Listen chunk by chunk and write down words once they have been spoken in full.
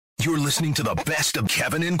You're listening to the best of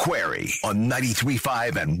Kevin and Query on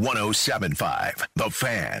 93.5 and 107.5. The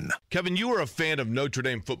Fan. Kevin, you are a fan of Notre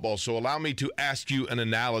Dame football, so allow me to ask you an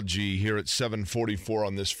analogy here at 7:44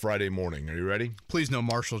 on this Friday morning. Are you ready? Please, no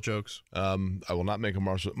Marshall jokes. I will not make a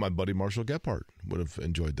Marshall. My buddy Marshall Gephardt would have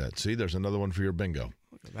enjoyed that. See, there's another one for your bingo.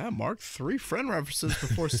 Look at that, Mark. 3 friend references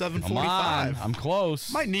before 7:45. Come on, I'm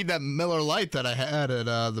close. Might need that Miller Lite that I had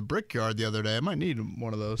at the Brickyard the other day. I might need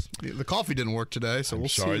one of those. The coffee didn't work today, so we'll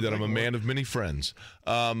see. Sorry that I'm a man of many friends.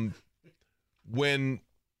 When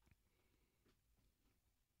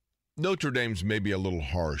Notre Dame's maybe a little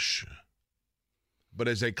harsh, but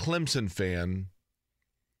as a Clemson fan,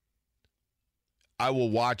 I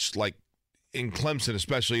will watch, like, in Clemson,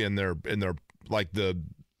 especially in their like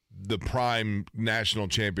the prime national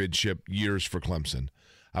championship years for Clemson.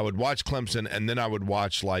 I would watch Clemson, and then I would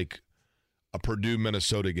watch, like, a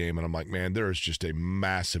Purdue-Minnesota game, and I'm like, man, there is just a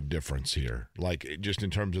massive difference here. Like, just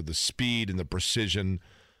in terms of the speed and the precision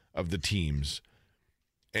of the teams.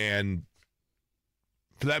 And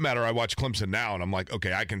for that matter, I watch Clemson now, and I'm like,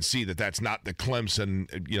 okay, I can see that that's not the Clemson,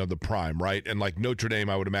 the prime, right? And like Notre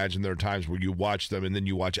Dame, I would imagine there are times where you watch them, and then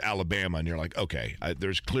you watch Alabama, and you're like, okay,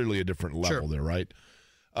 there's clearly a different level there, right?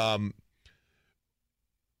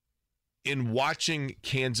 In watching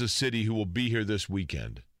Kansas City, who will be here this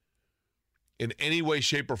weekend, in any way,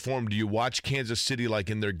 shape, or form, do you watch Kansas City like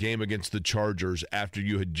in their game against the Chargers after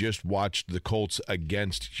you had just watched the Colts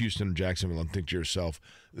against Houston and Jacksonville, and think to yourself,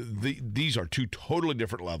 these are two totally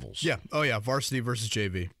different levels? Yeah. Oh, yeah. Varsity versus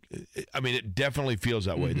JV. I mean, it definitely feels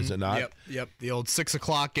that way, does it not? Yep. The old 6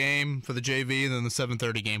 o'clock game for the JV and then the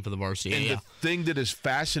 7:30 game for the varsity. And the thing that is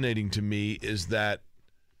fascinating to me is that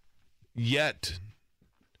yet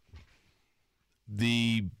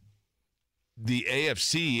the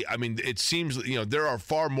AFC, I mean, it seems, there are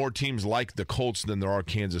far more teams like the Colts than there are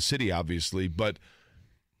Kansas City, obviously. But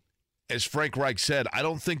as Frank Reich said, I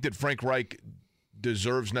don't think that Frank Reich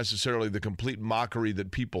deserves necessarily the complete mockery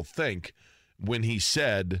that people think when he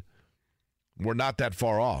said we're not that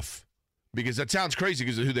far off. Because that sounds crazy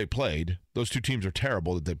because of who they played. Those two teams are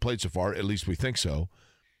terrible that they played so far. At least we think so.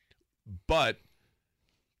 But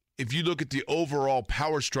if you look at the overall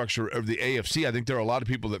power structure of the AFC, I think there are a lot of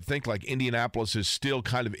people that think like Indianapolis is still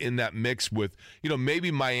kind of in that mix with,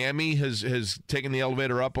 maybe Miami has taken the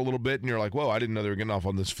elevator up a little bit, and you're like, whoa, I didn't know they were getting off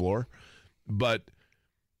on this floor. But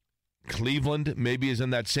Cleveland maybe is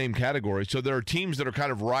in that same category. So there are teams that are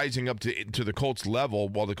kind of rising up to the Colts level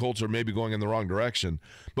while the Colts are maybe going in the wrong direction.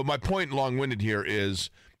 But my point, long-winded here,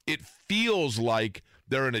 is it feels like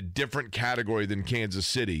they're in a different category than Kansas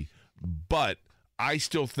City, but I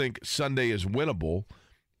still think Sunday is winnable,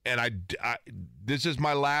 and this is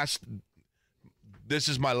my last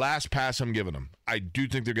pass I'm giving them. I do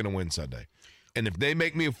think they're going to win Sunday, and if they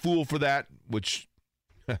make me a fool for that, which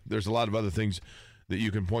there's a lot of other things that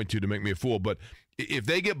you can point to make me a fool, but if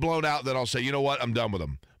they get blown out, then I'll say, you know what, I'm done with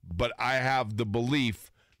them. But I have the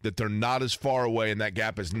belief that they're not as far away, and that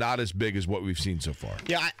gap is not as big as what we've seen so far.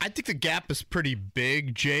 Yeah, I think the gap is pretty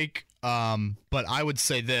big, Jake, but I would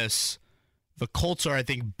say this. The Colts are, I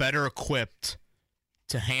think, better equipped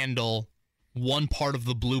to handle one part of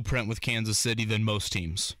the blueprint with Kansas City than most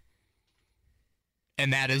teams.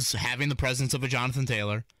 And that is having the presence of a Jonathan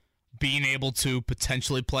Taylor, being able to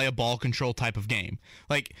potentially play a ball control type of game.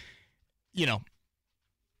 Like,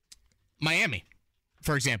 Miami,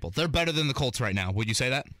 for example, they're better than the Colts right now. Would you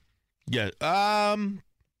say that? Yeah.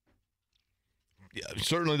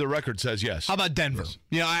 Certainly the record says yes. How about Denver?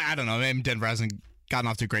 Yes. I don't know. Maybe Denver hasn't gotten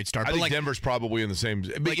off to a great start. I think Denver's probably in the same.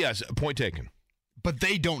 But yes, point taken. But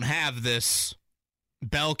they don't have this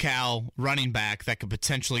bell cow running back that could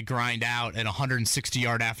potentially grind out an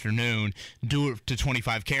 160-yard afternoon, do it to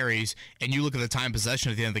 25 carries, and you look at the time possession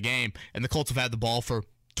at the end of the game, and the Colts have had the ball for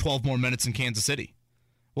 12 more minutes in Kansas City.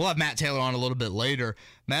 We'll have Matt Taylor on a little bit later.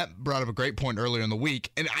 Matt brought up a great point earlier in the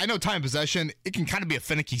week, and I know time possession, it can kind of be a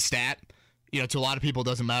finicky stat. To a lot of people, it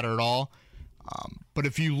doesn't matter at all. But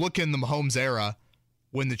if you look in the Mahomes era,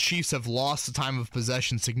 when the Chiefs have lost the time of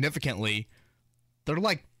possession significantly, they're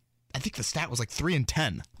like, I think the stat was like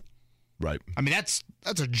 3-10. Right. I mean, that's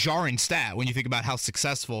a jarring stat when you think about how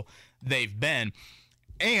successful they've been.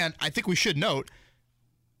 And I think we should note,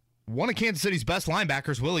 one of Kansas City's best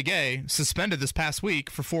linebackers, Willie Gay, suspended this past week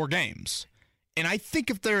for 4 games. And I think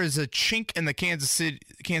if there is a chink in the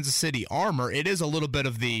Kansas City armor, it is a little bit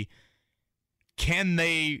of the, can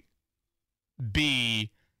they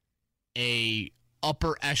be a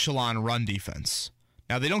upper echelon run defense?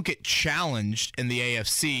 Now, they don't get challenged in the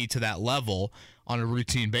AFC to that level on a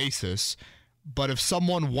routine basis, but if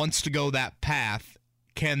someone wants to go that path,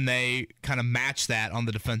 can they kind of match that on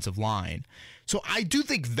the defensive line? So I do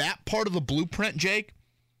think that part of the blueprint, Jake,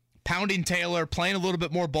 pounding Taylor, playing a little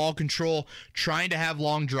bit more ball control, trying to have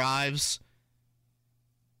long drives,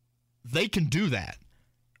 they can do that.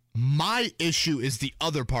 My issue is the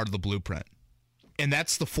other part of the blueprint, and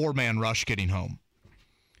that's the four-man rush getting home.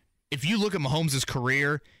 If you look at Mahomes'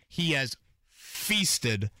 career, he has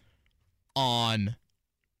feasted on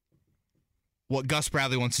what Gus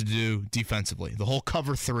Bradley wants to do defensively. The whole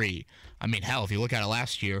cover three. I mean, hell, if you look at it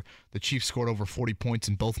last year, the Chiefs scored over 40 points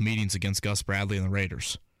in both meetings against Gus Bradley and the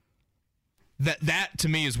Raiders. That to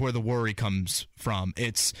me is where the worry comes from.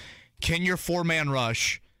 It's, can your four-man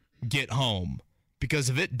rush get home? Because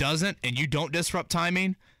if it doesn't and you don't disrupt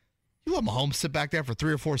timing, you let Mahomes sit back there for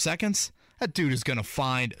 3 or 4 seconds, that dude is going to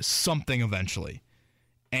find something eventually.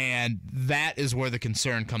 And that is where the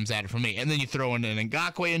concern comes at it for me. And then you throw in an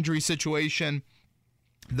Ngakoue injury situation,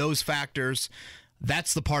 those factors.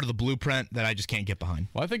 That's the part of the blueprint that I just can't get behind.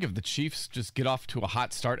 Well, I think if the Chiefs just get off to a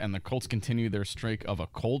hot start and the Colts continue their streak of a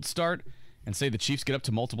cold start, and say the Chiefs get up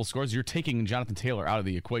to multiple scores, you're taking Jonathan Taylor out of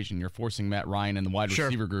the equation. You're forcing Matt Ryan and the wide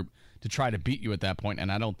receiver group to try to beat you at that point,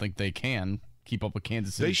 and I don't think they can keep up with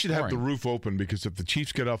Kansas City. They should have the roof open, because if the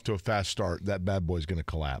Chiefs get off to a fast start, that bad boy's going to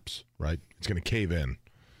collapse, right? It's going to cave in.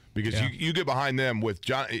 Because you get behind them with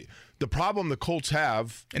John. The problem the Colts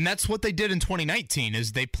have, and that's what they did in 2019,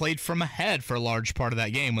 is they played from ahead for a large part of that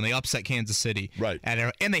game when they upset Kansas City. Right.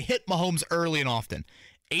 And they hit Mahomes early and often.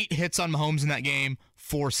 8 hits on Mahomes in that game,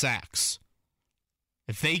 4 sacks.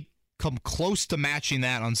 If they come close to matching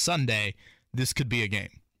that on Sunday, this could be a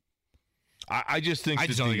game. I just think I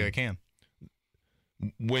just don't think they can.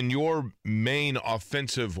 When your main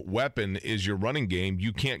offensive weapon is your running game,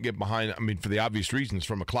 you can't get behind. I mean, for the obvious reasons,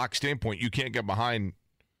 from a clock standpoint, you can't get behind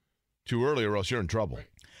too early or else you're in trouble.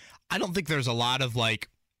 I don't think there's a lot of, like,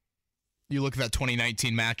 you look at that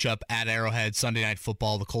 2019 matchup at Arrowhead, Sunday Night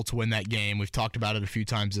Football, the Colts win that game. We've talked about it a few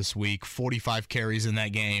times this week. 45 carries in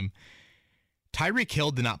that game. Tyreek Hill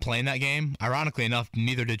did not play in that game. Ironically enough,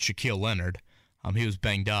 neither did Shaquille Leonard. He was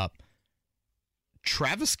banged up.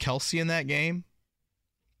 Travis Kelce in that game,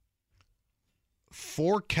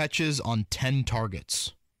 4 catches on 10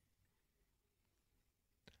 targets.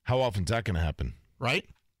 How often is that going to happen? Right?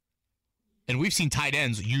 And we've seen tight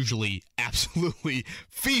ends usually absolutely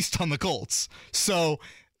feast on the Colts. So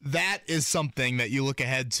that is something that you look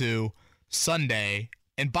ahead to Sunday.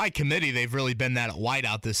 And by committee, they've really been that at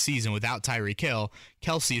wideout this season without Tyreek Hill.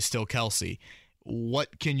 Kelce is still Kelce.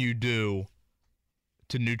 What can you do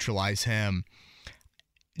to neutralize him?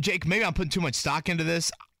 Jake, maybe I'm putting too much stock into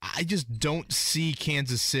this. I just don't see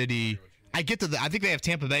Kansas City. I think they have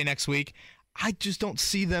Tampa Bay next week. I just don't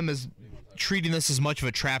see them as treating this as much of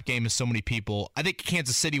a trap game as so many people, I think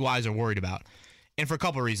Kansas City-wise, are worried about. And for a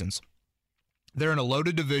couple of reasons. They're in a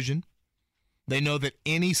loaded division. They know that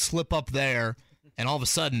any slip up there, and all of a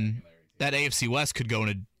sudden, that AFC West could go in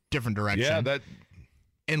a different direction. Yeah,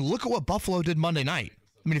 and look at what Buffalo did Monday night.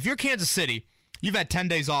 I mean, if you're Kansas City, you've had 10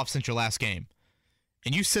 days off since your last game,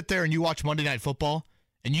 and you sit there and you watch Monday Night Football,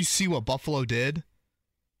 and you see what Buffalo did,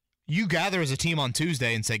 you gather as a team on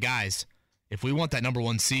Tuesday and say, guys, if we want that number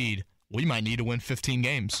 1 seed, we might need to win 15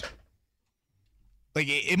 games. Like,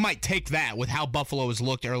 it might take that with how Buffalo has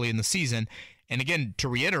looked early in the season. And again, to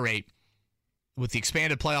reiterate, with the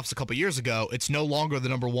expanded playoffs a couple years ago, it's no longer the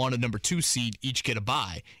number 1 and number 2 seed each get a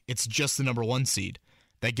bye. It's just the number 1 seed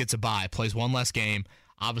that gets a bye, plays one less game,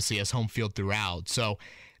 obviously has home field throughout. So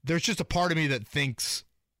there's just a part of me that thinks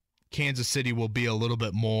Kansas City will be a little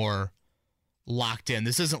bit more locked in.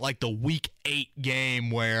 This isn't like the week 8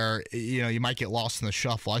 game where, you know, you might get lost in the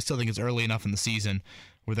shuffle. I still think it's early enough in the season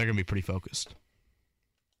where they're going to be pretty focused.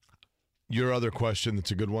 Your other question,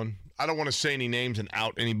 that's a good one. I don't want to say any names and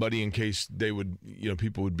out anybody in case they would,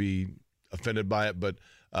 people would be offended by it, but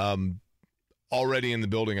already in the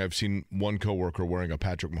building, I've seen one coworker wearing a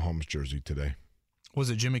Patrick Mahomes jersey today. Was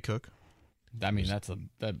it Jimmy Cook? I mean, that's a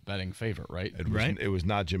betting favorite, right? It was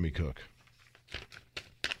not Jimmy Cook.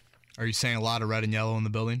 Are you saying a lot of red and yellow in the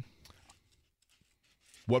building?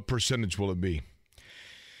 What percentage will it be?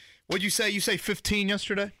 What'd you say? You say 15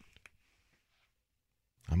 yesterday?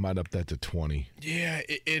 I might up that to 20. Yeah,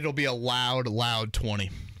 it'll be a loud 20.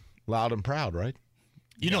 Loud and proud, right?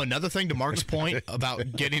 You know, another thing to Mark's point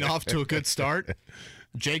about getting off to a good start,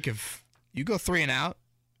 Jake, if you go 3 and out,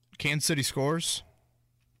 Kansas City scores,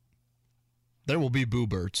 there will be boo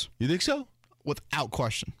birds. You think so? Without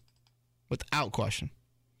question. Without question.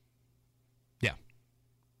 Yeah.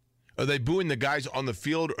 Are they booing the guys on the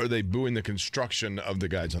field, or are they booing the construction of the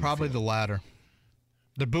guys on the field? Probably the latter.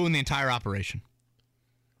 They're booing the entire operation.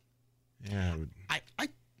 Yeah.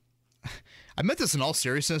 I meant this in all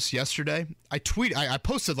seriousness yesterday. I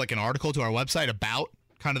posted like an article to our website about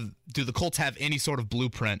kind of, do the Colts have any sort of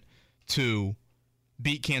blueprint to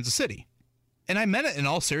beat Kansas City? And I meant it in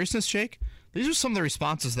all seriousness, Jake. These are some of the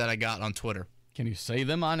responses that I got on Twitter. Can you say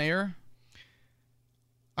them on air?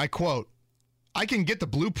 I quote, "I can get the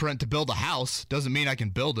blueprint to build a house. Doesn't mean I can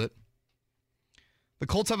build it. The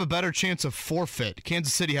Colts have a better chance of forfeit.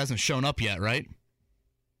 Kansas City hasn't shown up yet, right?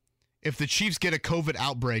 If the Chiefs get a COVID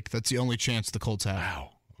outbreak, that's the only chance the Colts have."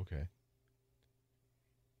 Wow. Okay.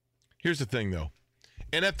 Here's the thing, though.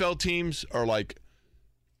 NFL teams are like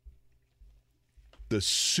the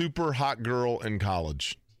super hot girl in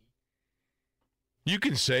college. You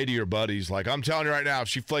can say to your buddies, like, I'm telling you right now, if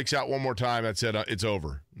she flakes out one more time, that's it. It's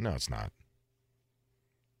over. No, it's not.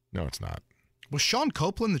 No, it's not. Was Sean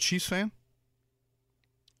Copeland the Chiefs fan?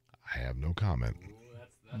 I have no comment.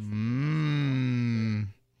 I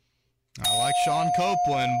like Sean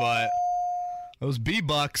Copeland, but those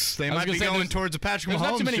B-Bucks, they might be going towards a Patrick Mahomes jersey.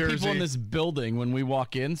 There's not too many people in this building when we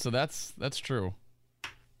walk in, so that's true.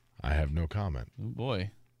 I have no comment. Oh,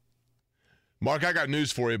 boy. Mark, I got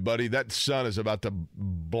news for you, buddy. That sun is about to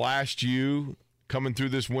blast you coming through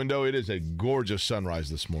this window. It is a gorgeous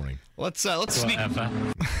sunrise this morning. Let's sneak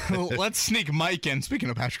Mike in.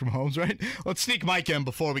 Speaking of Patrick Mahomes, right? Let's sneak Mike in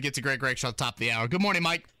before we get to Greg Rakestraw at the top of the hour. Good morning,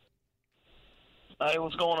 Mike. Hey,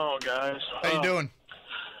 what's going on, guys? How you doing?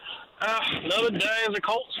 Another day as a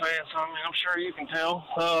Colts fan, so I'm sure you can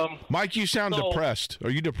tell. Mike, you sound depressed.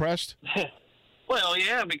 Are you depressed? Well,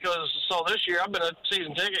 yeah, because this year I've been a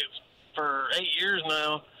season ticket for 8 years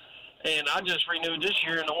now, and I just renewed this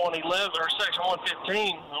year in the 111 or section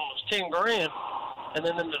 115, almost $10,000, and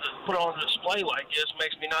then to put on a display like this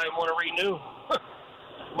makes me not even want to renew.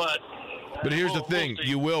 But here's the thing,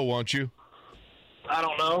 you will, won't you? I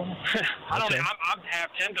don't know. I'm half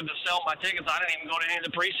tempted to sell my tickets. I didn't even go to any of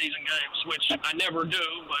the preseason games, which I never do.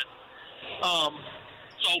 But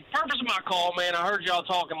so purpose of my call, man. I heard y'all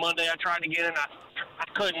talking Monday. I tried to get in. I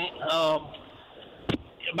couldn't.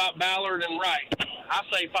 About Ballard and Wright. I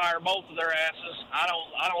say fire both of their asses. I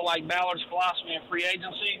don't like Ballard's philosophy in free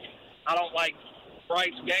agency. I don't like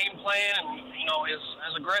Wright's game plan, and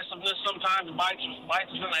his aggressiveness sometimes bites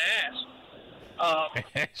us in the ass.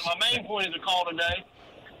 So my main point of the call today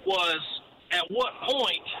was, at what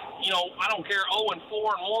point, I don't care 0-4-1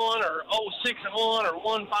 or 0-6-1 or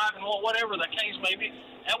 1-5-1, whatever the case may be.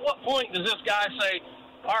 At what point does this guy say,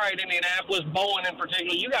 all right, Indianapolis, Bowen in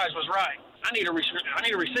particular, you guys was right. I need a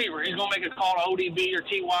receiver. He's going to make a call to ODB or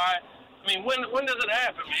TY. When does it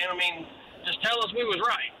happen, man? Just tell us we was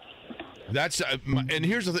right. That's and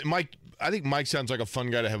here's the thing, Mike. I think Mike sounds like a fun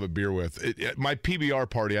guy to have a beer with. My PBR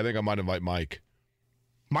party, I think I might invite Mike.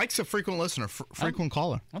 Mike's a frequent listener, frequent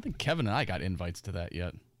caller. I don't think Kevin and I got invites to that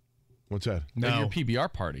yet. What's that? No. Your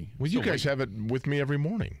PBR party. Well, you guys have it with me every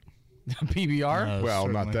morning. PBR? No, well,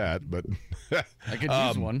 certainly not that, but I could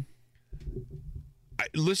use one.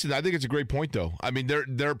 Listen, I think it's a great point, though.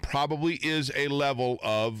 There probably is a level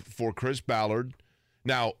for Chris Ballard.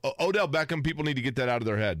 Now, Odell Beckham, people need to get that out of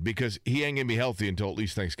their head because he ain't going to be healthy until at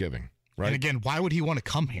least Thanksgiving, right? And again, why would he want to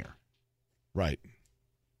come here? Right.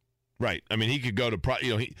 He could go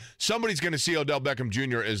to somebody's going to see Odell Beckham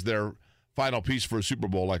Jr. as their final piece for a Super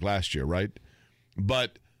Bowl like last year, right?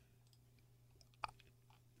 But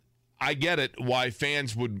I get it why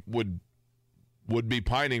fans would be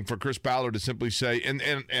pining for Chris Ballard to simply say, and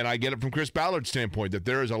I get it from Chris Ballard's standpoint, that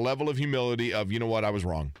there is a level of humility of, you know what, I was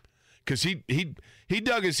wrong. Because he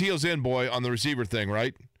dug his heels in, boy, on the receiver thing,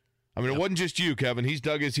 right? It wasn't just you, Kevin. He's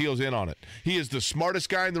dug his heels in on it. He is the smartest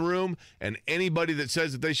guy in the room, and anybody that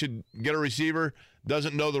says that they should get a receiver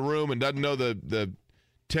doesn't know the room and doesn't know the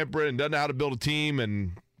temperament and doesn't know how to build a team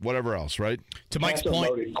and whatever else, right? To Mike's point,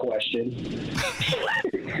 loaded question.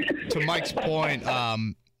 To Mike's point,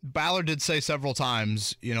 Ballard did say several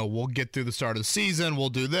times, we'll get through the start of the season, we'll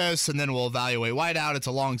do this, and then we'll evaluate Whiteout. It's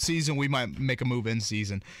a long season. We might make a move in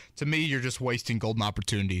season. To me, you're just wasting golden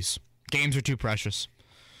opportunities. Games are too precious.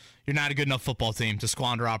 You're not a good enough football team to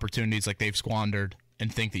squander opportunities like they've squandered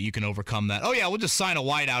and think that you can overcome that. Oh, yeah, we'll just sign a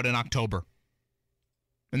Whiteout in October,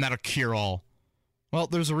 and that'll cure all. Well,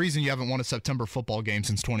 there's a reason you haven't won a September football game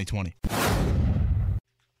since 2020.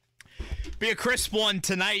 Be a crisp one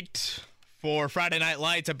tonight for Friday Night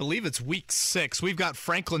Lights. I believe it's week 6. We've got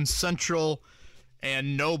Franklin Central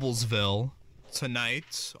and Noblesville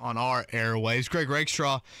tonight on our airways. Greg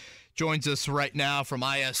Rakestraw joins us right now from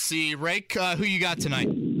ISC. Rake, who you got tonight?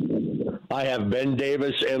 I have Ben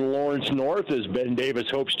Davis and Lawrence North as Ben Davis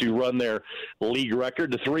hopes to run their league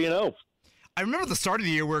record to 3-0. I remember at the start of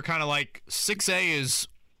the year we were kind of like 6A is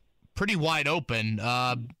pretty wide open.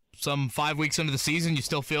 Some 5 weeks into the season, you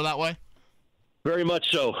still feel that way? Very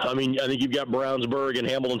much so. I mean, I think you've got Brownsburg and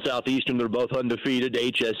Hamilton Southeastern. They're both undefeated.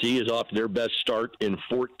 HSE is off their best start in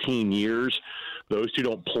 14 years. Those two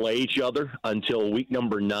don't play each other until week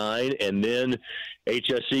number 9, and then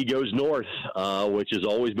HSE goes north, which has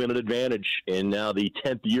always been an advantage. And now the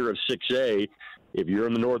 10th year of 6A, if you're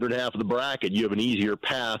in the northern half of the bracket, you have an easier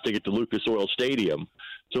path to get to Lucas Oil Stadium.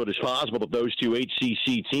 So it is possible that those two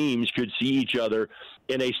HCC teams could see each other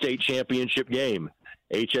in a state championship game.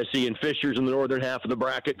 HSE and Fishers in the northern half of the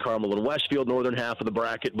bracket, Carmel and Westfield northern half of the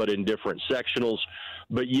bracket, but in different sectionals.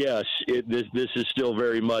 But yes, this is still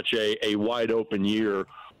very much a wide open year,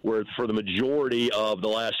 where for the majority of the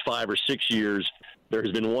last 5 or 6 years, there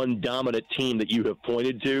has been one dominant team that you have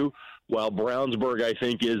pointed to. While Brownsburg, I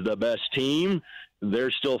think, is the best team,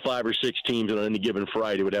 there's still 5 or 6 teams on any given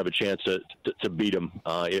Friday would have a chance to beat them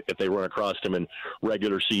if they run across them in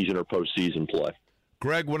regular season or postseason play.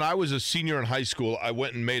 Greg, when I was a senior in high school, I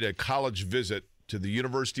went and made a college visit to the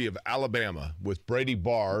University of Alabama with Brady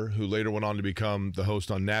Barr, who later went on to become the host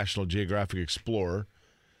on National Geographic Explorer.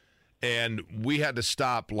 And we had to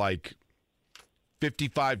stop like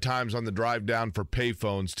 55 times on the drive down for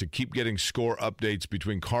payphones to keep getting score updates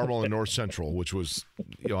between Carmel and North Central, which was,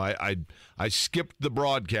 I skipped the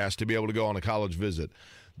broadcast to be able to go on a college visit.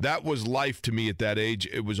 That was life to me at that age.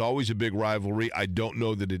 It was always a big rivalry. I don't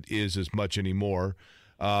know that it is as much anymore.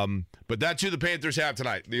 But that's who the Panthers have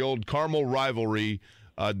tonight, the old Carmel rivalry.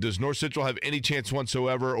 Does North Central have any chance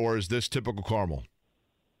whatsoever, or is this typical Carmel?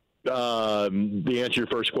 The answer to your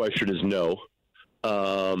first question is no.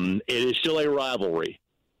 It is still a rivalry.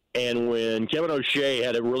 And when Kevin O'Shea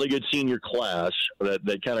had a really good senior class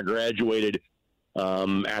that kind of graduated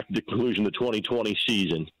after the conclusion of the 2020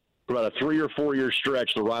 season, for about a 3 or 4 year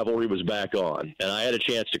stretch, the rivalry was back on. And I had a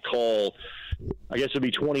chance to call, I guess it'd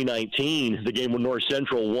be 2019, the game when North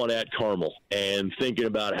Central won at Carmel, and thinking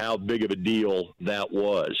about how big of a deal that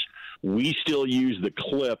was. We still use the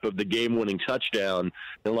clip of the game-winning touchdown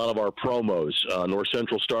in a lot of our promos. North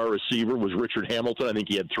Central star receiver was Richard Hamilton. I think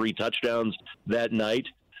he had 3 touchdowns that night.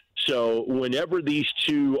 So whenever these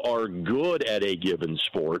two are good at a given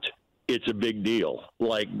sport, it's a big deal.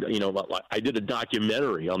 Like, I did a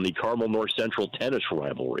documentary on the Carmel-North Central tennis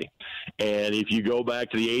rivalry. And if you go back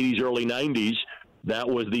to the 80s, early 90s, that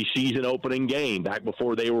was the season opening game back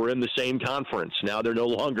before they were in the same conference. Now they're no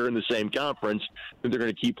longer in the same conference, and they're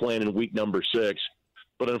going to keep playing in week number 6.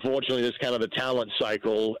 But unfortunately, this kind of the talent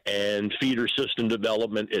cycle and feeder system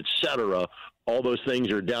development, et cetera, all those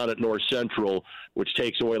things are down at North Central, which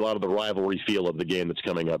takes away a lot of the rivalry feel of the game that's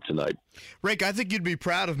coming up tonight. Rick, I think you'd be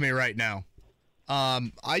proud of me right now.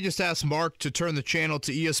 I just asked Mark to turn the channel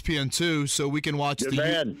to ESPN2 so we can watch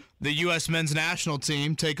the U.S. men's national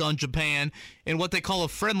team take on Japan in what they call a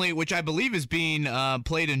friendly, which I believe is being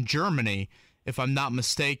played in Germany, if I'm not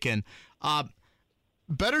mistaken.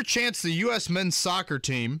 Better chance the U.S. men's soccer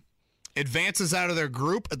team advances out of their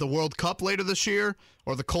group at the World Cup later this year,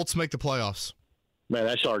 or the Colts make the playoffs? Man,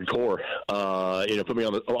 that's hardcore. Put me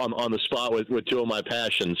on the spot with two of my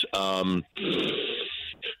passions.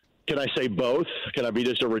 Can I say both? Can I be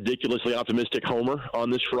just a ridiculously optimistic homer on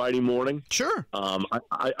this Friday morning? Sure.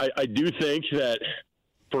 I do think that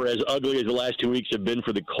for as ugly as the last 2 weeks have been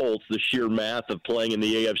for the Colts, the sheer math of playing in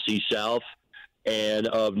the AFC South and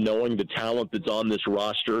of knowing the talent that's on this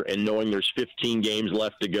roster and knowing there's 15 games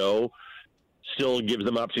left to go still gives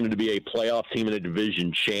them an opportunity to be a playoff team and a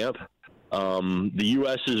division champ. The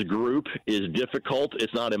U.S.'s group is difficult.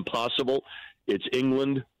 It's not impossible. It's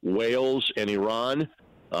England, Wales, and Iran.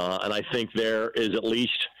 And I think there is at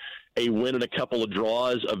least a win and a couple of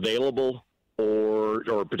draws available, or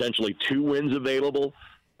potentially 2 wins available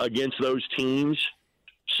against those teams.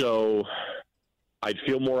 So I'd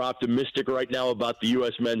feel more optimistic right now about the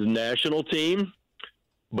U.S. men's national team,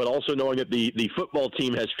 but also knowing that the football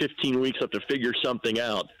team has 15 weeks left to figure something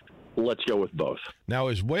out. Let's go with both. Now,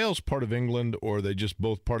 is Wales part of England, or are they just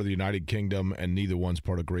both part of the United Kingdom and neither one's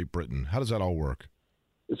part of Great Britain? How does that all work?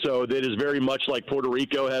 So it is very much like Puerto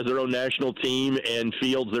Rico has their own national team and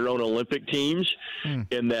fields their own Olympic teams,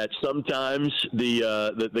 in that sometimes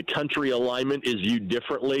the country alignment is viewed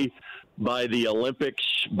differently by the Olympics,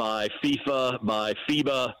 by FIFA, by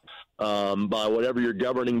FIBA, by whatever your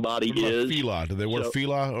governing body is. FILA. Do they wear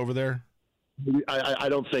FILA over there? I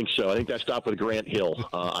don't think so. I think that stopped with Grant Hill,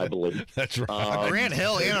 I believe. That's right. Grant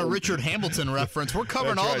Hill and a Richard Hamilton reference. We're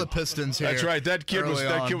covering all the Pistons here. That's right. That kid was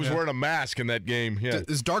wearing a mask in that game. Yeah.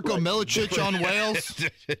 Is Darko Milicic on Wales?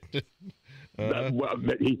 Well,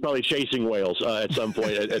 he's probably chasing whales at some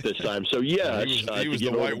point at this time. So, yes. He was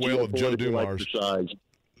the white whale of Joe Dumars.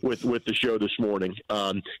 with the show this morning.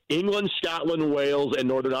 England, Scotland, Wales, and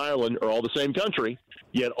Northern Ireland are all the same country,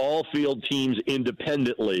 yet all field teams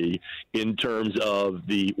independently in terms of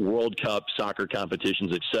the World Cup soccer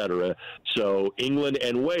competitions, etc. So England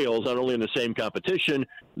and Wales not only in the same competition,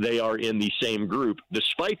 they are in the same group,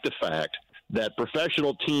 despite the fact that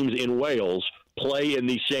professional teams in Wales play in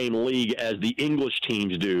the same league as the English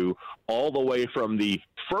teams do, all the way from the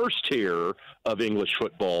first tier of English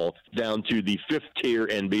football down to the fifth tier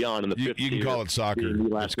and beyond. In the fifth you can tier call it soccer.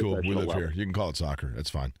 That's cool. We live here. You can call it soccer. That's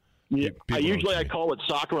fine. Yeah, I call it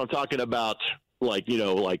soccer when I'm talking about like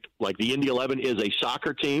the Indy 11 is a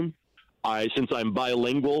soccer team. Since I'm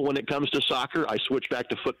bilingual when it comes to soccer, I switch back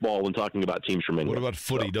to football when talking about teams from England. What about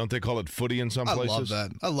footy? So, don't they call it footy in some places?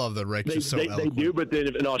 I love that. Rick. They do, but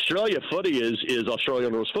then in Australia, footy is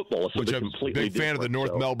Australian rules football. So which I'm a big fan of the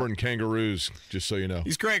North Melbourne Kangaroos, just so you know.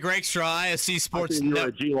 He's Greg Rakestraw, ISC Sports Network.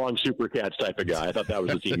 You're a Geelong Supercats type of guy. I thought that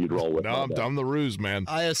was the team you'd roll with. No, I'm the Roos, man.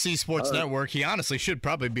 ISC Sports Network. He honestly should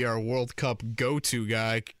probably be our World Cup go-to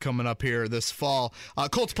guy coming up here this fall.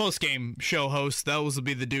 Colts postgame show host. Those will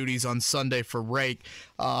be the duties on Sunday for Ray.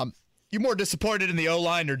 You more disappointed in the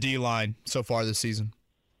O-line or D-line so far this season?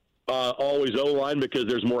 Always O-line because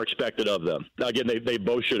there's more expected of them. Again, they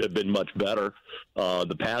both should have been much better.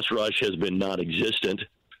 The pass rush has been non-existent.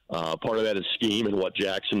 Part of that is scheme and what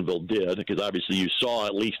Jacksonville did, because obviously you saw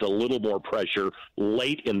at least a little more pressure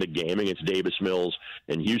late in the game against Davis Mills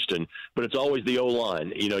and Houston. But it's always the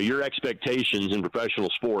O-line. Your expectations in professional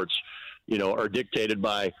sports, are dictated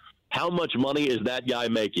by how much money is that guy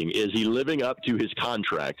making? Is he living up to his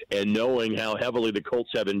contract? And knowing how heavily the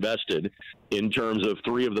Colts have invested in terms of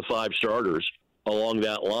 3 of the 5 starters along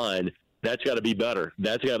that line, that's got to be better.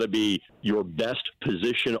 That's got to be your best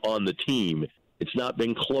position on the team. It's not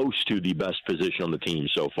been close to the best position on the team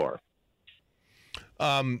so far.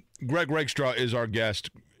 Greg Rakestraw is our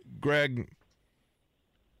guest. Greg,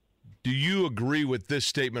 do you agree with this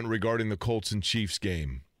statement regarding the Colts and Chiefs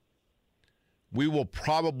game? We will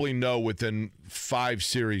probably know within 5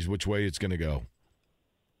 series which way it's going to go.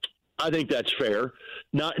 I think that's fair.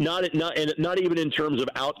 Not even in terms of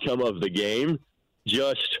outcome of the game.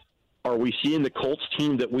 Just, are we seeing the Colts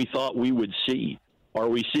team that we thought we would see? Are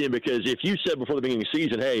we seeing, because if you said before the beginning of the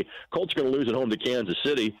season, hey, Colts are going to lose at home to Kansas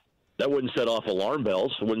City, that wouldn't set off alarm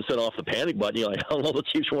bells. It wouldn't set off the panic button. You're like, I don't know, the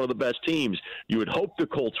Chiefs are one of the best teams. You would hope the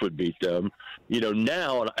Colts would beat them.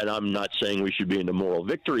 Now, and I'm not saying we should be into moral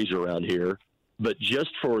victories around here, but just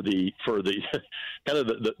for the kind of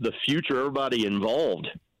the future, everybody involved,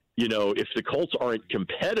 if the Colts aren't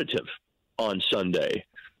competitive on Sunday,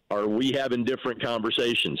 are we having different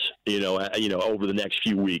conversations, over the next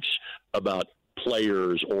few weeks about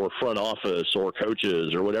players or front office or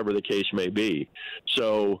coaches or whatever the case may be?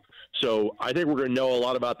 So I think we're going to know a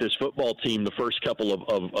lot about this football team the first couple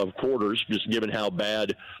of quarters, just given how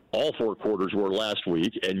bad all 4 quarters were last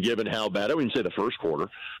week, and given how bad, I wouldn't say the first quarter,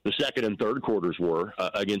 the second and third quarters were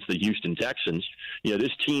against the Houston Texans.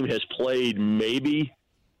 This team has played maybe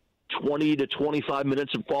 20 to 25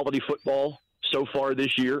 minutes of quality football so far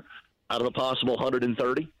this year out of a possible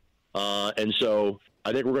 130. And so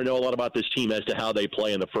I think we're going to know a lot about this team as to how they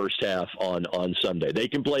play in the first half on Sunday. They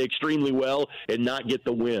can play extremely well and not get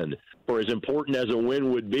the win. For as important as a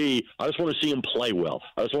win would be, I just want to see them play well.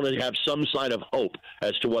 I just want to have some sign of hope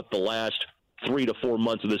as to what the last 3 to 4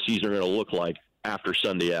 months of the season are going to look like after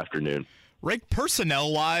Sunday afternoon. Rick,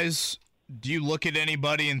 personnel-wise, do you look at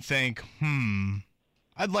anybody and think,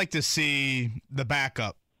 I'd like to see the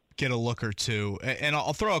backup get a look or two? And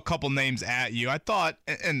I'll throw a couple names at you. I thought,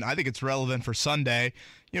 and I think it's relevant for Sunday,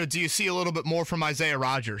 do you see a little bit more from Isaiah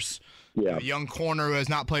Rodgers? Yeah. A young corner who has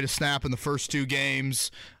not played a snap in the first 2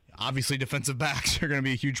 games. Obviously, defensive backs are going to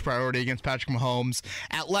be a huge priority against Patrick Mahomes.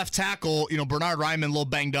 At left tackle, Bernard Ryman, a little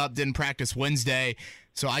banged up, didn't practice Wednesday,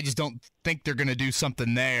 so I just don't think they're going to do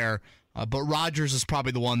something there. But Rodgers is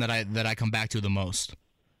probably the one that I come back to the most.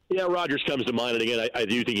 Yeah, Rodgers comes to mind, and again, I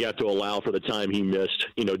do think you have to allow for the time he missed,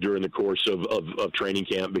 during the course of training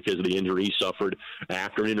camp because of the injury he suffered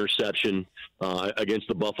after an interception against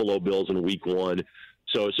the Buffalo Bills in Week 1.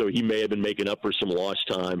 So he may have been making up for some lost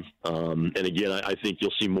time. And again, I think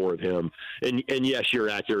you'll see more of him. And yes, you're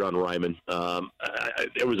accurate on Ryman.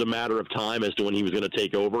 It was a matter of time as to when he was going to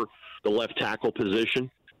take over the left tackle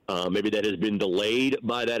position. Maybe that has been delayed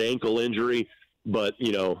by that ankle injury. But,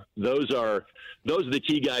 those are the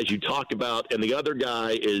key guys you talk about. And the other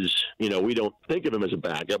guy is, we don't think of him as a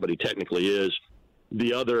backup, but he technically is.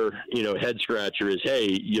 The other, head scratcher is,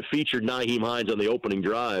 hey, you featured Nyheim Hines on the opening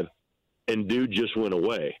drive, and dude just went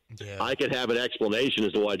away. Yeah. I could have an explanation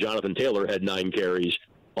as to why Jonathan Taylor had 9 carries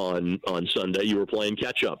on Sunday. You were playing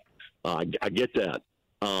catch-up. I get that.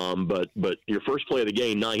 But your first play of the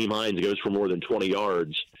game, Nyheim Hines goes for more than 20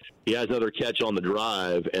 yards. He has another catch on the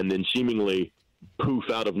drive, and then seemingly, poof,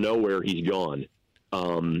 out of nowhere, he's gone.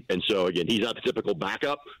 And so, again, he's not the typical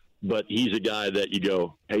backup, but he's a guy that you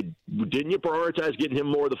go, hey, didn't you prioritize getting him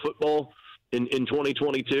more of the football in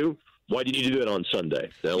 2022? Why did you do that on Sunday?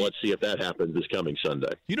 Now, let's see if that happens this coming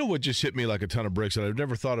Sunday. You know what just hit me like a ton of bricks, and I've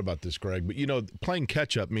never thought about this, Greg, but, playing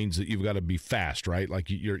catch-up means that you've got to be fast, right? Like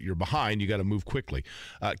you're behind, you got to move quickly.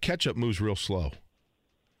 Catch-up moves real slow.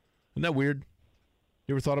 Isn't that weird?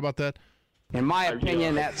 You ever thought about that? In my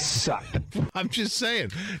opinion, that sucked. I'm just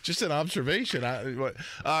saying, just an observation.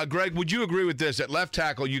 Greg, would you agree with this? At left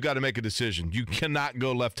tackle, you got to make a decision. You cannot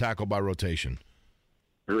go left tackle by rotation.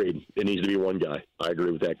 Agreed. It needs to be one guy. I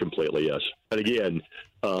agree with that completely, yes. And again,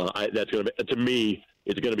 that's going to be, to me,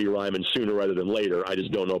 it's going to be Ryman sooner rather than later. I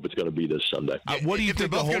just don't know if it's going to be this Sunday. What do you if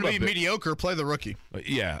think they're both the going to be mediocre, play the rookie.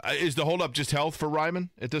 Yeah. Is the holdup just health for Ryman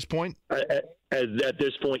at this point? At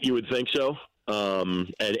this point, you would think so. And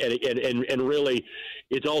really,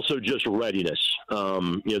 it's also just readiness.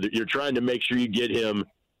 You're trying to make sure you get him.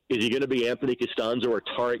 Is he going to be Anthony Costanzo or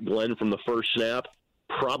Tariq Glenn from the first snap?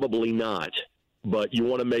 Probably not. But you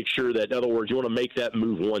want to make sure that, in other words, you want to make that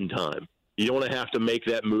move one time. You don't want to have to make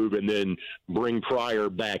that move and then bring Pryor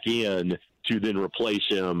back in to then replace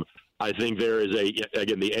him. I think there is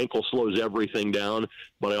again, the ankle slows everything down,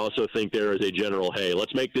 but I also think there is a general, hey,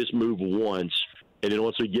 let's make this move once, and then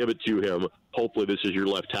once we give it to him, hopefully this is your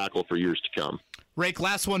left tackle for years to come. Rake,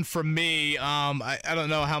 last one from me. I don't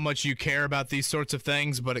know how much you care about these sorts of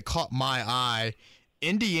things, but it caught my eye.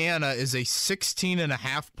 Indiana is a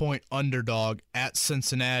 16.5-point underdog at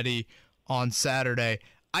Cincinnati on Saturday.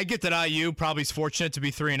 I get that IU probably is fortunate to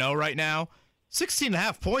be 3-0 right now.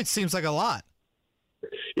 16.5 points seems like a lot.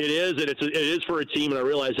 It is, and it is for a team, and I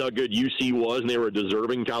realize how good UC was, and they were a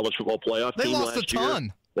deserving college football playoff team last year. They lost a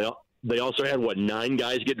ton. They also had, 9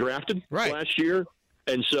 guys get drafted last year?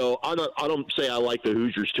 And so I don't say I like the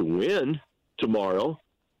Hoosiers to win tomorrow,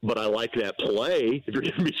 but I like that play. If you're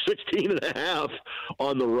giving me 16.5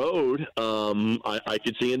 on the road, I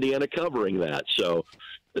could see Indiana covering that. So,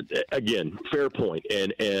 again, fair point.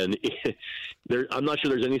 And I'm not sure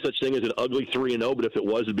there's any such thing as an ugly 3-0, but if it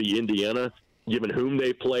was, it'd be Indiana, given whom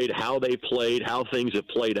they played, how things have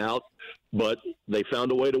played out. But they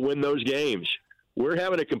found a way to win those games. We're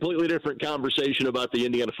having a completely different conversation about the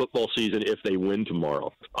Indiana football season if they win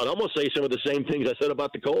tomorrow. I'd almost say some of the same things I said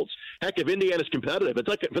about the Colts. Heck, if Indiana's competitive, if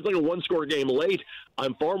it's like a one-score game late,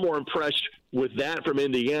 I'm far more impressed with that from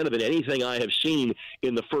Indiana than anything I have seen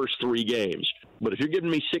in the first 3 games. But if you're giving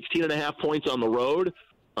me 16.5 points on the road,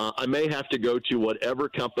 I may have to go to whatever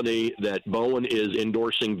company that Bowen is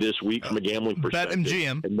endorsing this week from a gambling perspective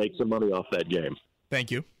BetMGM. and make some money off that game.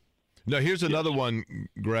 Thank you. Now, here's another one,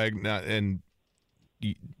 Greg, and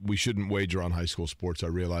we shouldn't wager on high school sports. I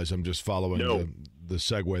realize I'm just following the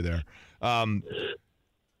segue there.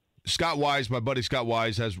 Scott Wise, my buddy Scott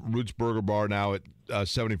Wise, has Roots Burger Bar now at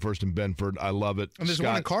 71st and Benford. I love it. And there's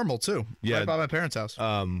one in Carmel, too, right by my parents' house.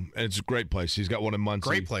 And it's a great place. He's got one in Muncie.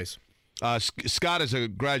 Great place. Scott is a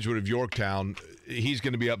graduate of Yorktown. He's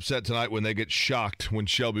going to be upset tonight when they get shocked when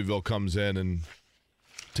Shelbyville comes in and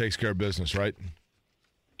takes care of business, right?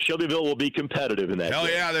 Shelbyville will be competitive in that Hell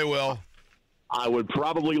game. Yeah, they will. I would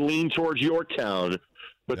probably lean towards Yorktown,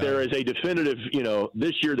 but there is a definitive,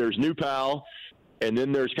 this year there's New Pal, and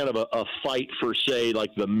then there's kind of a fight for, say,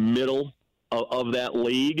 like the middle of that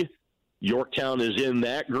league. Yorktown is in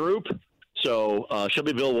that group. So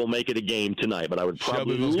Shelbyville will make it a game tonight, but I would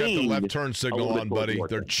probably Shelbyville's got the left turn lean signal on, buddy.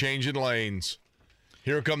 They're changing lanes.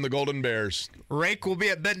 Here come the Golden Bears. Rake will be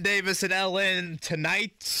at Ben Davis at LN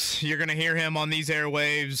tonight. You're going to hear him on these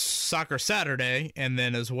airwaves Soccer Saturday, and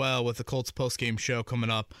then as well with the Colts postgame show coming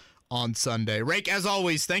up on Sunday. Rake, as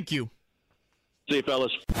always, thank you. See you,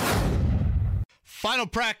 fellas. Final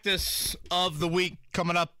practice of the week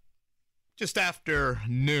coming up just after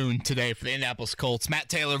noon today for the Indianapolis Colts. Matt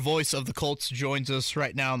Taylor, voice of the Colts, joins us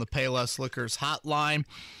right now on the Payless Liquors hotline.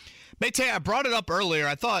 Mate, I brought it up earlier.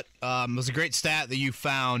 I thought it was a great stat that you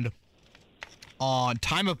found on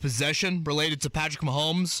time of possession related to Patrick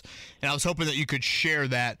Mahomes, and I was hoping that you could share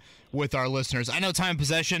that with our listeners. I know time of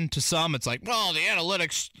possession, to some, it's like, well, the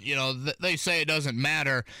analytics, they say it doesn't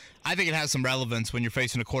matter. I think it has some relevance when you're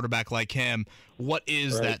facing a quarterback like him. What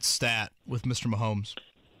is that stat with Mr. Mahomes?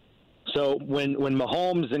 So when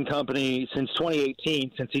Mahomes and company, since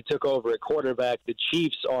 2018, since he took over at quarterback, the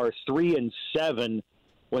Chiefs are 3-7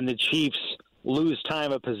 when the Chiefs lose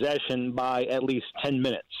time of possession by at least 10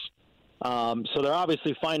 minutes. So they're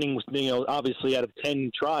obviously finding, obviously out of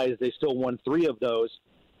 10 tries, they still won 3 of those.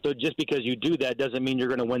 So just because you do that doesn't mean you're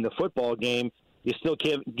going to win the football game. you still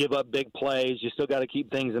can't give up big plays. You still got to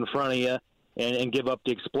keep things in front of you and give up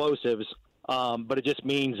the explosives. But it just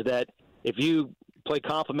means that if you play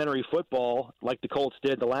complementary football like the Colts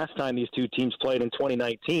did the last time these two teams played in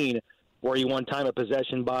 2019, where you won time of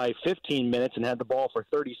possession by 15 minutes and had the ball for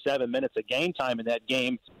 37 minutes of game time in that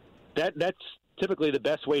game, that's typically the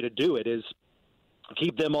best way to do it, is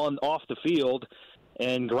keep them off the field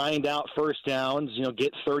and grind out first downs,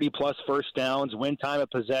 get 30-plus first downs, win time of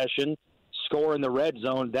possession, score in the red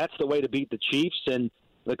zone. That's the way to beat the Chiefs, and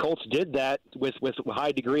the Colts did that with a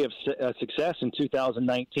high degree of success in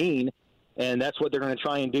 2019, and that's what they're going to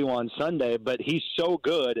try and do on Sunday. But he's so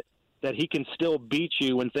good that he can still beat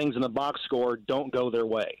you when things in the box score don't go their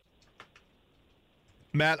way.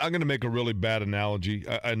 Matt, I'm going to make a really bad analogy.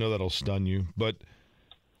 I know that'll stun you, but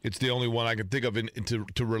it's the only one I can think of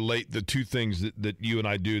to relate the two things that you and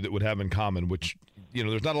I do that would have in common, which,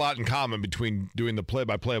 there's not a lot in common between doing the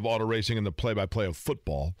play-by-play of auto racing and the play-by-play of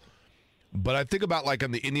football. But I think about, like,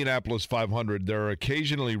 on the Indianapolis 500, there are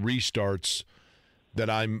occasionally restarts that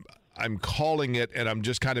I'm calling it, and I'm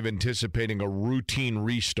just kind of anticipating a routine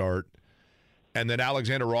restart, and then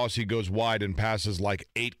Alexander Rossi goes wide and passes like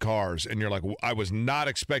 8 cars, and you're like, I was not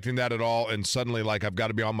expecting that at all, and suddenly, like, I've got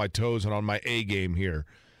to be on my toes and on my A game here.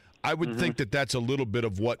 I would think that that's a little bit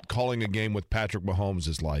of what calling a game with Patrick Mahomes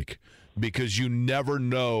is like, because you never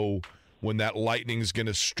know when that lightning's going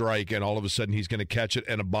to strike and all of a sudden he's going to catch it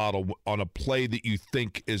in a bottle on a play that you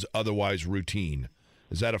think is otherwise routine.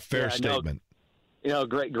 Is that a fair statement? No,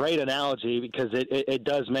 great analogy, because it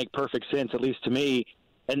does make perfect sense, at least to me.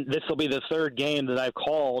 And this will be the third game that I've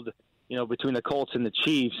called, between the Colts and the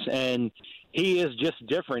Chiefs, and he is just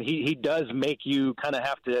different. He does make you kind of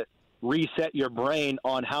have to reset your brain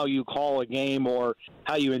on how you call a game or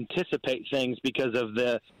how you anticipate things, because of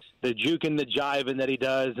the juke and the jiving that he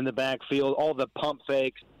does in the backfield, all the pump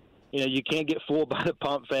fakes. You can't get fooled by the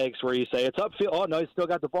pump fakes where you say it's upfield. Oh, no, he's still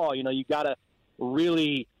got the ball. You got to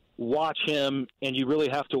really watch him, and you really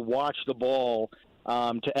have to watch the ball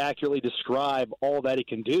to accurately describe all that he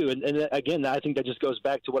can do. And again, I think that just goes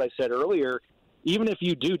back to what I said earlier. Even if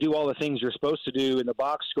you do all the things you're supposed to do in the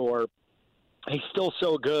box score, he's still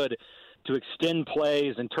so good to extend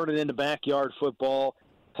plays and turn it into backyard football,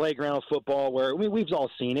 playground football, where we've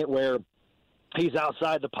all seen it, where he's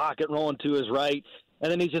outside the pocket rolling to his right,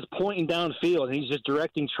 and then he's just pointing downfield, and he's just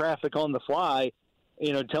directing traffic on the fly,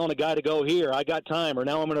 telling a guy to go here, I got time, or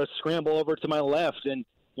now I'm going to scramble over to my left and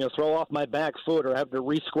throw off my back foot or have to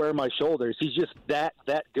re-square my shoulders. He's just that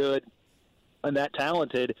good and that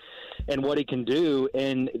talented in what he can do,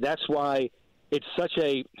 and that's why it's such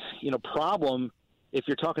a problem if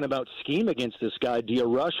you're talking about scheme against this guy. Do you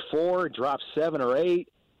rush 4, drop 7 or 8?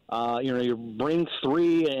 You bring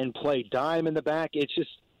 3 and play dime in the back. It's just,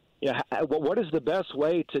 what is the best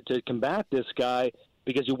way to combat this guy?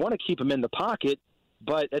 Because you want to keep him in the pocket,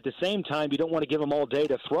 but at the same time, you don't want to give him all day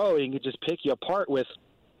to throw. He can just pick you apart with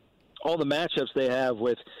all the matchups they have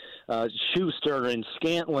with Schuster and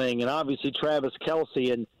Scantling and obviously Travis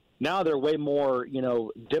Kelce. And now they're way more,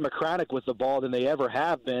 democratic with the ball than they ever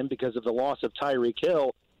have been because of the loss of Tyreek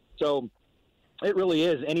Hill. So it really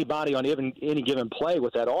is anybody on any given play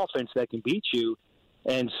with that offense that can beat you.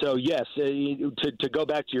 And so, yes, to go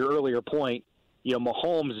back to your earlier point,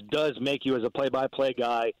 Mahomes does make you, as a play-by-play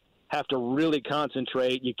guy, have to really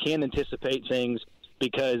concentrate. You can't anticipate things,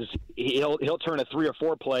 because he'll turn a 3 or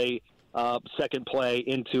 4 play second play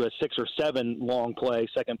into a 6 or 7 long play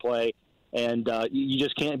second play. And you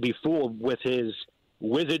just can't be fooled with his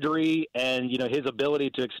wizardry and, his ability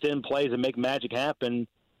to extend plays and make magic happen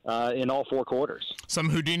in all 4 quarters. Some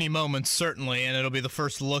Houdini moments, certainly, and it'll be the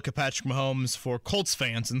first look at Patrick Mahomes for Colts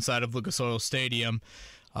fans inside of Lucas Oil Stadium.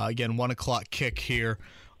 Again, 1 o'clock kick here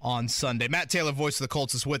on Sunday. Matt Taylor, voice of the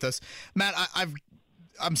Colts, is with us. Matt,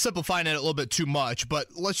 I'm simplifying it a little bit too much, but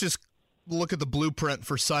let's just look at the blueprint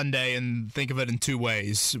for Sunday and think of it in 2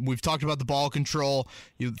 ways. We've talked about the ball control.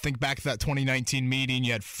 You think back to that 2019 meeting,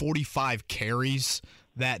 you had 45 carries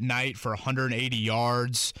that night for 180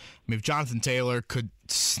 yards. I mean, if Jonathan Taylor could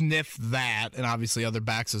sniff that, and obviously other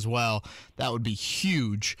backs as well, that would be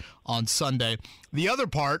huge on Sunday. The other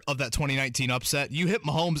part of that 2019 upset, you hit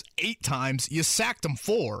Mahomes 8 times, you sacked him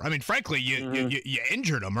 4. I mean, frankly, you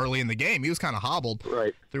injured him early in the game. He was kind of hobbled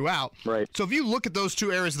throughout. Right. So if you look at those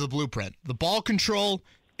 2 areas of the blueprint, the ball control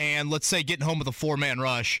and, let's say, getting home with a 4-man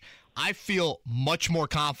rush, I feel much more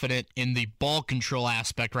confident in the ball control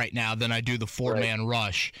aspect right now than I do the 4-man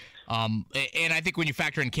rush. And I think when you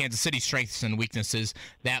factor in Kansas City's strengths and weaknesses,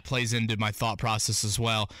 that plays into my thought process as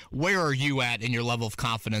well. Where are you at in your level of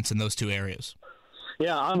confidence in those 2 areas?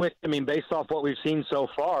 Yeah, I'm with. I mean, based off what we've seen so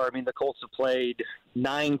far, I mean, the Colts have played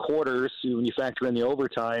 9 quarters when you factor in the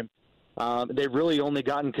overtime. They've really only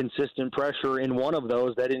gotten consistent pressure in one of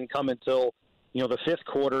those. That didn't come until, the 5th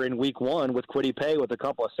quarter in week 1 with Kwity Paye with a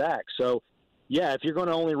couple of sacks. So, yeah, if you're going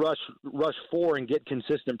to only rush 4 and get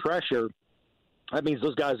consistent pressure, that means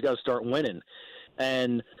those guys got to start winning.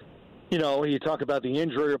 And, you talk about the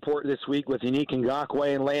injury report this week with Yannick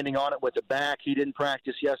Ngakoue and landing on it with the back. He didn't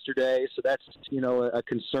practice yesterday, so that's, a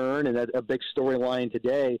concern and a big storyline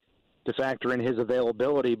today to factor in his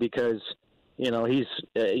availability because, he's,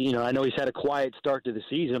 I know he's had a quiet start to the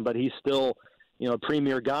season, but he's still, a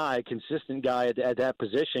premier guy, consistent guy at that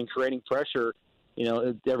position, creating pressure,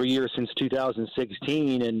 every year since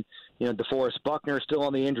 2016. And, DeForest Buckner is still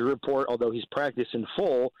on the injury report, although he's practiced in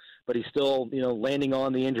full, but he's still, landing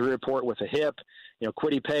on the injury report with a hip.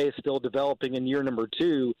 Kwity Paye is still developing in year number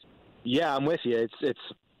 2. Yeah, I'm with you. It's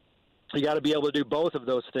you got to be able to do both of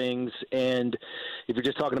those things. And if you're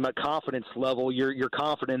just talking about confidence level, you're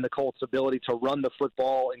confident in the Colts' ability to run the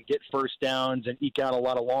football and get first downs and eke out a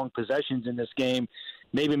lot of long possessions in this game,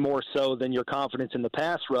 maybe more so than your confidence in the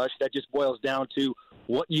pass rush. That just boils down to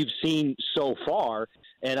what you've seen so far.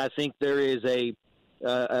 And I think there is a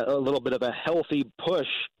little bit of a healthy push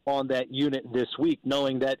on that unit this week,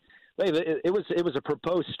 knowing that it was a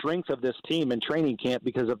proposed strength of this team in training camp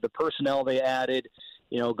because of the personnel they added,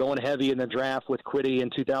 going heavy in the draft with Kwity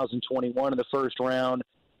in 2021 in the first round,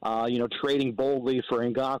 trading boldly for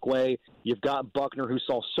Ngakoue. You've got Buckner, who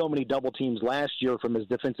saw so many double teams last year from his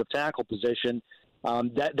defensive tackle position.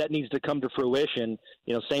 That needs to come to fruition.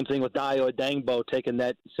 Same thing with Dayo Adangbo taking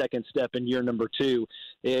that second step in year number 2.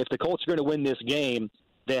 If the Colts are going to win this game,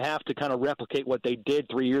 they have to kind of replicate what they did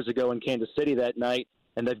 3 years ago in Kansas City that night,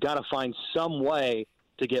 and they've got to find some way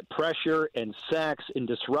to get pressure and sacks and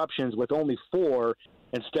disruptions with only 4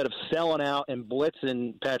 instead of selling out and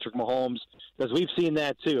blitzing Patrick Mahomes, because we've seen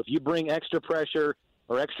that too. If you bring extra pressure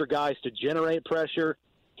or extra guys to generate pressure,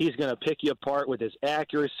 he's going to pick you apart with his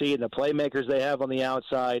accuracy and the playmakers they have on the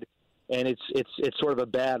outside, and it's sort of a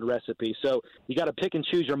bad recipe. So you got to pick and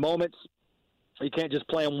choose your moments. You can't just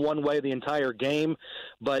play them one way the entire game,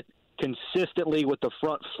 but consistently with the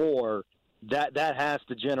front 4, that has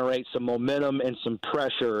to generate some momentum and some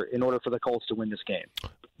pressure in order for the Colts to win this game.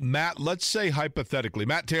 Matt, let's say hypothetically,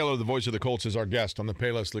 Matt Taylor, the voice of the Colts, is our guest on the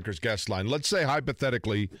Payless Liquors guest line. Let's say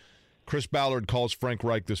hypothetically Chris Ballard calls Frank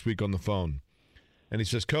Reich this week on the phone, and he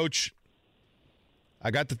says, Coach, I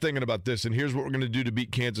got to thinking about this, and here's what we're going to do to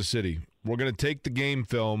beat Kansas City. We're going to take the game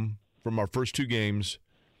film from our first 2 games,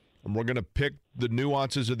 and we're going to pick the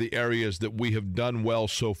nuances of the areas that we have done well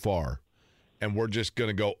so far, and we're just going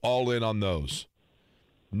to go all in on those.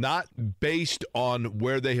 Not based on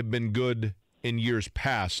where they have been good in years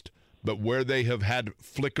past, but where they have had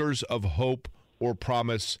flickers of hope or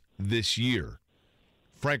promise this year.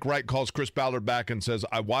 Frank Reich calls Chris Ballard back and says,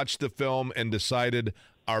 I watched the film and decided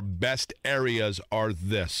our best areas are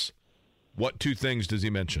this. What 2 things does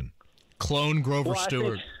he mention? Clone Grover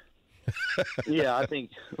Stewart. I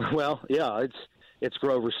think, it's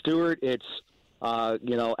Grover Stewart. It's,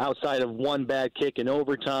 outside of one bad kick in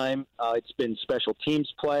overtime, it's been special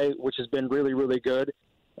teams play, which has been really, really good.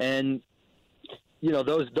 And,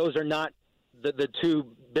 those are not the 2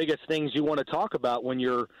 biggest things you want to talk about when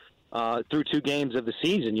you're through 2 games of the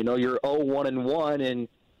season. You're 0-1-1, and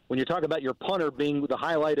when you're talking about your punter being the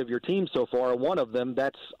highlight of your team so far, one of them,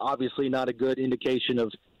 that's obviously not a good indication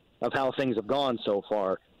of how things have gone so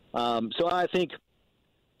far. So I think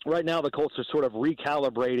right now the Colts are sort of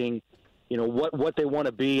recalibrating, what they want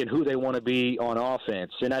to be and who they want to be on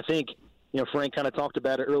offense. And I think, Frank kind of talked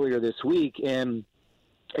about it earlier this week, and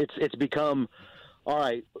it's become, all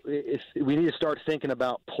right, we need to start thinking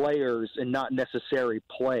about players and not necessary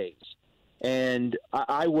plays. And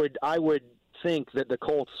I would think that the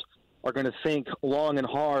Colts are going to think long and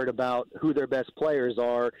hard about who their best players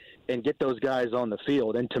are and get those guys on the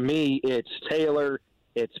field. And to me, it's Taylor,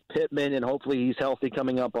 it's Pittman, and hopefully he's healthy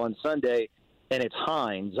coming up on Sunday, and it's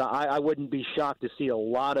Hines. I wouldn't be shocked to see a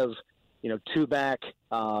lot of, 2-back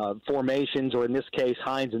formations, or in this case,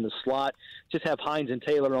 Hines in the slot. Just have Hines and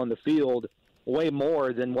Taylor on the field way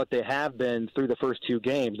more than what they have been through the first 2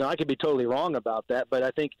 games. Now, I could be totally wrong about that, but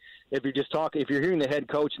I think if you're hearing the head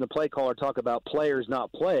coach and the play caller talk about players,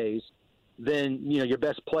 not plays, then, your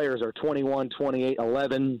best players are 21, 28,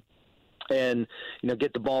 11, and,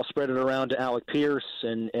 get the ball spread it around to Alec Pierce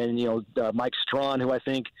and Mike Strawn, who I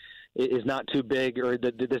think is not too big, or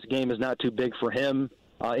this game is not too big for him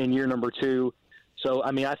in year number 2. So,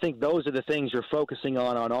 I think those are the things you're focusing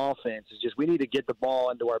on offense. It's just we need to get the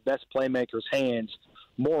ball into our best playmakers' hands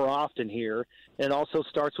more often here. And it also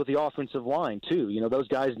starts with the offensive line, too. You know, those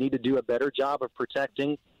guys need to do a better job of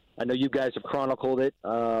protecting. I know you guys have chronicled it.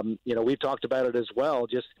 You know, we've talked about it as well,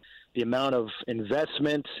 just the amount of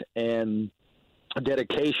investment and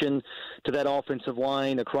dedication to that offensive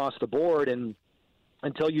line across the board. And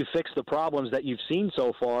until you fix the problems that you've seen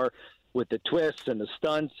so far with the twists and the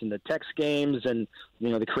stunts and the text games and, you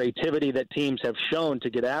know, the creativity that teams have shown to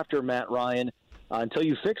get after Matt Ryan, until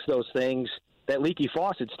you fix those things, that leaky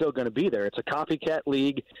faucet's still going to be there. It's a copycat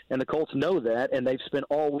league, and the Colts know that, and they've spent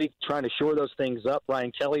all week trying to shore those things up.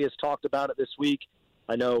 Ryan Kelly has talked about it this week.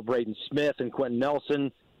 I know Braden Smith and Quentin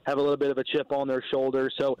Nelson have a little bit of a chip on their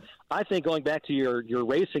shoulder. So I think going back to your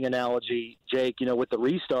racing analogy, Jake, you know, with the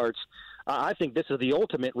restarts, I think this is the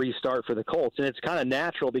ultimate restart for the Colts, and it's kind of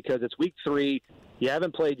natural because it's week 3. You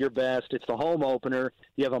haven't played your best. It's the home opener.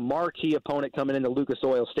 You have a marquee opponent coming into Lucas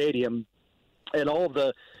Oil Stadium, and all of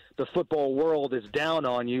the football world is down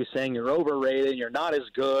on you, saying you're overrated, you're not as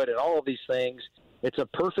good, and all of these things. It's a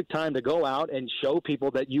perfect time to go out and show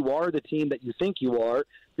people that you are the team that you think you are.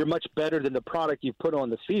 You're much better than the product you put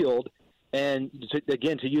on the field. And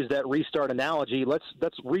to use that restart analogy, let's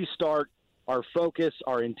restart our focus,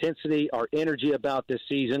 our intensity, our energy about this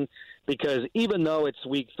season, because even though it's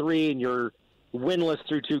week 3 and you're winless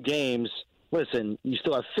through 2 games, listen, you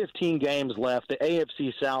still have 15 games left. The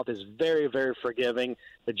AFC South is very, very forgiving.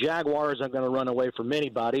 The Jaguars aren't going to run away from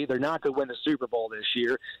anybody. They're not going to win the Super Bowl this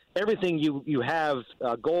year. Everything you have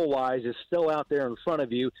goal-wise is still out there in front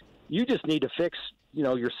of you. You just need to fix, you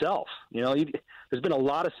know, yourself. You know, there's been a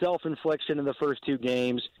lot of self-infliction in the first 2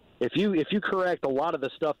 games. If you correct a lot of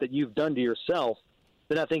the stuff that you've done to yourself,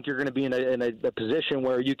 then I think you're going to be in a position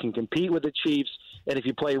where you can compete with the Chiefs, and if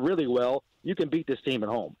you play really well, you can beat this team at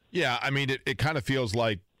home. Yeah, I mean, it kind of feels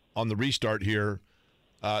like on the restart here,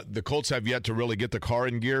 the Colts have yet to really get the car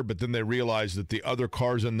in gear, but then they realize that the other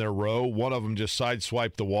cars in their row, one of them just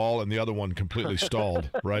sideswiped the wall and the other one completely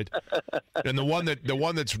stalled, right? And the one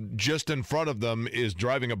that's just in front of them is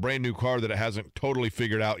driving a brand new car that it hasn't totally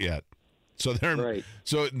figured out yet. So they're right.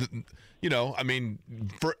 So you know, I mean,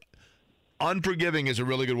 for unforgiving is a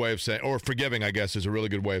really good way of saying, or forgiving, I guess, is a really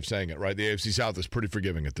good way of saying it, right? The AFC South is pretty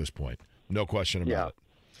forgiving at this point. No question about it.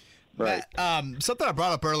 Right. Matt, something I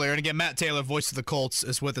brought up earlier, and again, Matt Taylor, voice of the Colts,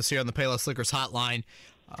 is with us here on the Payless Liquors hotline.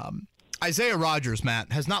 Isaiah Rodgers,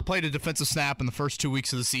 Matt, has not played a defensive snap in the first 2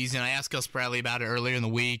 weeks of the season. I asked Gus Bradley about it earlier in the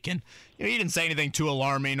week, and he didn't say anything too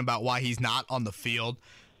alarming about why he's not on the field.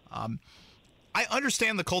 I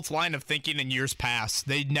understand the Colts' line of thinking in years past.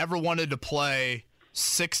 They never wanted to play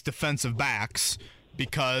 6 defensive backs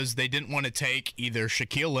because they didn't want to take either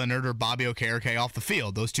Shaquille Leonard or Bobby Okereke off the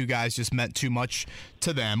field. Those 2 guys just meant too much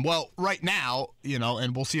to them. Well, right now,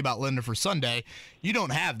 and we'll see about Leonard for Sunday, you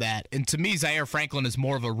don't have that. And to me, Zaire Franklin is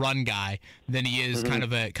more of a run guy than he is kind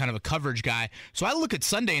of a coverage guy. So I look at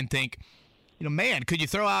Sunday and think, man, could you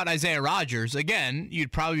throw out Isaiah Rodgers? Again,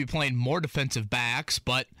 you'd probably be playing more defensive backs,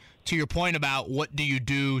 but to your point about what do you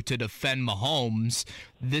do to defend Mahomes,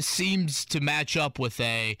 this seems to match up with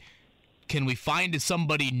can we find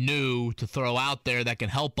somebody new to throw out there that can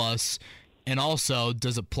help us? And also,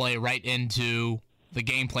 does it play right into the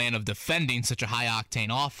game plan of defending such a high-octane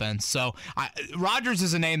offense? So Rodgers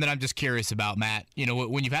is a name that I'm just curious about, Matt.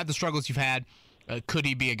 When you've had the struggles you've had, could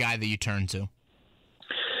he be a guy that you turn to?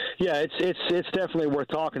 Yeah, it's definitely worth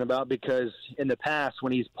talking about because in the past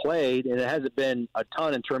when he's played, and it hasn't been a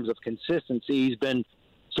ton in terms of consistency, he's been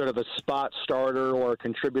sort of a spot starter or a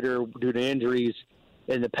contributor due to injuries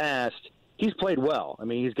in the past. He's played well. I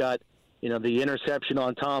mean, he's got, the interception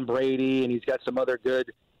on Tom Brady, and he's got some other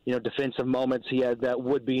good, defensive moments. He had that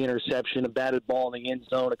would-be interception, a batted ball in the end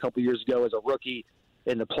zone a couple years ago as a rookie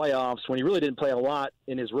in the playoffs when he really didn't play a lot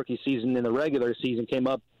in his rookie season. In the regular season, came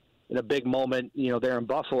up in a big moment, there in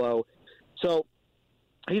Buffalo. So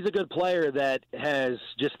he's a good player that has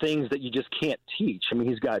just things that you just can't teach. I mean,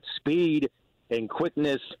 he's got speed and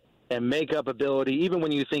quickness and makeup ability. Even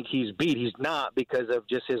when you think he's beat, he's not because of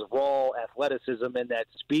just his raw athleticism and that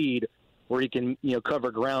speed where he can, cover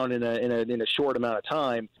ground in a short amount of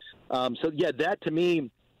time. So yeah, that to me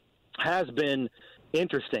has been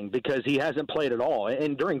interesting because he hasn't played at all.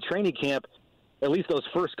 And during training camp, at least those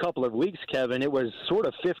first couple of weeks, Kevin, it was sort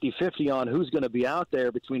of 50-50 on who's going to be out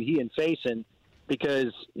there between he and Faison,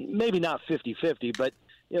 because maybe not 50-50, but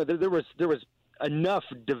there was enough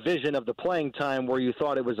division of the playing time where you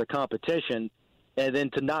thought it was a competition, and then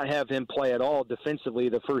to not have him play at all defensively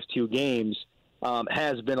the first 2 games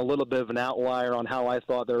has been a little bit of an outlier on how I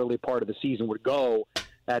thought the early part of the season would go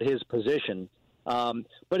at his position. But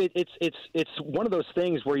it's one of those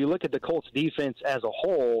things where you look at the Colts defense as a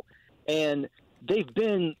whole, and they've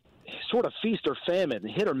been sort of feast or famine,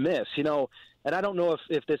 hit or miss, you know. And I don't know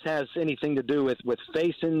if this has anything to do with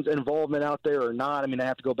Faison's involvement out there or not. I mean, I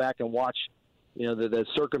have to go back and watch, you know, the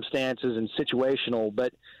circumstances and situational.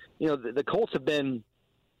 But, you know, the Colts have been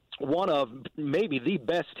one of maybe the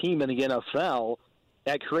best team in the NFL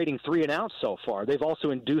at creating 3-and-outs so far. They've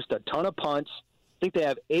also induced a ton of punts. I think they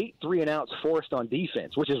have 8 3-and-outs forced on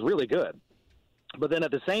defense, which is really good. But then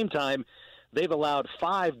at the same time, they've allowed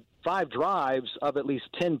five drives of at least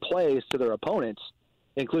 10 plays to their opponents,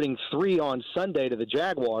 including 3 on Sunday to the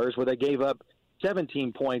Jaguars, where they gave up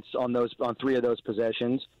 17 points on 3 of those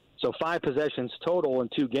possessions. So 5 possessions total in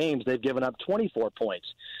 2 games, they've given up 24 points.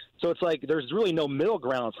 So it's like there's really no middle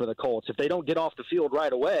ground for the Colts. If they don't get off the field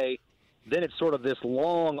right away, then it's sort of this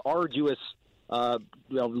long, arduous,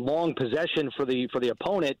 long possession for the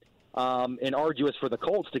opponent, and arduous for the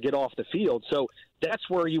Colts to get off the field. So that's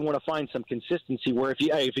where you want to find some consistency. Where if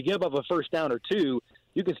you give up a first down or 2,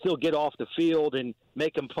 you can still get off the field and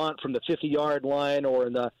make them punt from the 50-yard line or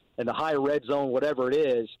in the high red zone, whatever it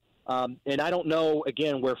is. And I don't know,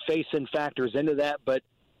 again, where Faison factors into that, but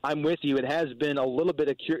I'm with you. It has been a little bit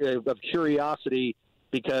of curiosity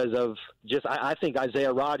because of just I think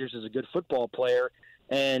Isaiah Rodgers is a good football player,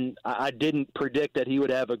 and I didn't predict that he would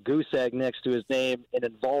have a goose egg next to his name and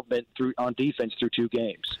involvement on defense through 2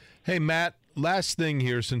 games. Hey, Matt, last thing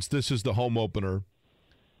here, since this is the home opener,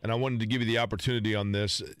 and I wanted to give you the opportunity on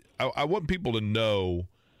this. I want people to know,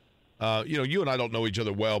 you and I don't know each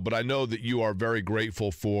other well, but I know that you are very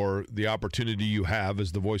grateful for the opportunity you have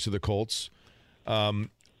as the voice of the Colts.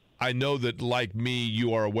 I know that, like me,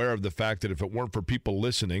 you are aware of the fact that if it weren't for people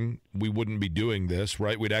listening, we wouldn't be doing this,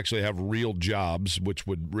 right? We'd actually have real jobs, which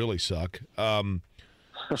would really suck.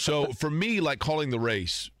 So for me, like calling the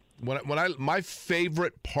race, my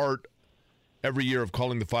favorite part every year of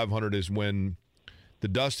calling the 500 is when the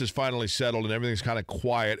dust is finally settled and everything's kind of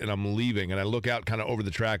quiet and I'm leaving and I look out kind of over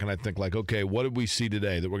the track and I think like, okay, what did we see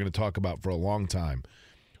today that we're going to talk about for a long time?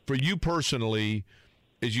 For you personally,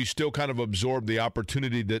 as you still kind of absorb the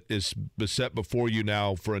opportunity that is beset before you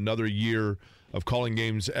now for another year of calling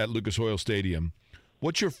games at Lucas Oil Stadium,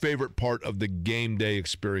 what's your favorite part of the game day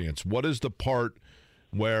experience? What is the part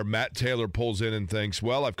where Matt Taylor pulls in and thinks,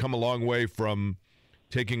 well, I've come a long way from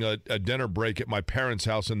taking a dinner break at my parents'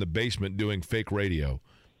 house in the basement doing fake radio?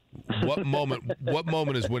 What moment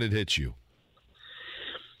is when it hits you?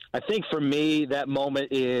 I think for me, that moment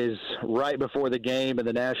is right before the game and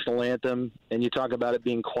the national anthem. And you talk about it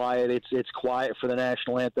being quiet. It's quiet for the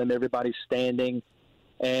national anthem. Everybody's standing.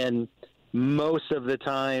 And most of the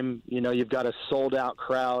time, you've got a sold-out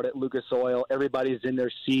crowd at Lucas Oil. Everybody's in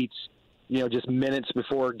their seats, just minutes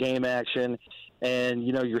before game action. And,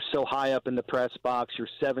 you're so high up in the press box. You're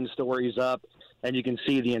 7 stories up, and you can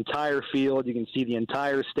see the entire field. You can see the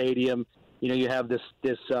entire stadium. You have this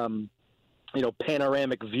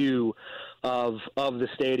panoramic view of the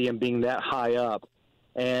stadium being that high up.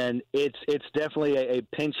 And it's definitely a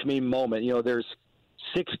pinch me moment. There's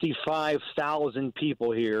 65,000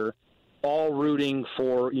 people here all rooting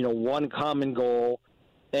for, one common goal.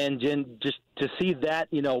 And just to see that,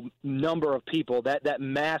 number of people, that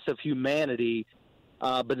mass of humanity,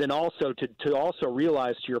 but then also to also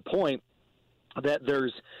realize, to your point, that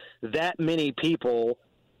there's that many people,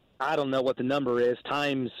 I don't know what the number is,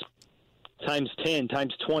 times 10,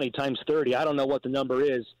 times 20, times 30, I don't know what the number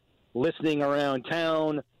is, listening around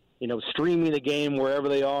town, streaming the game wherever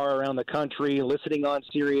they are around the country, listening on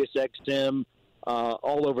Sirius XM,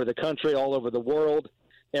 all over the country, all over the world.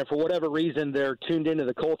 And for whatever reason, they're tuned into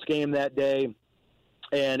the Colts game that day,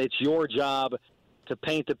 and it's your job to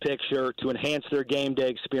paint the picture, to enhance their game day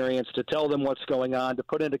experience, to tell them what's going on, to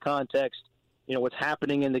put into context, what's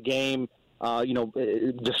happening in the game,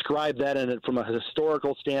 describe that from a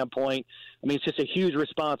historical standpoint. I mean, it's just a huge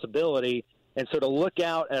responsibility. And so to look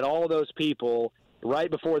out at all of those people right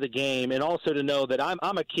before the game, and also to know that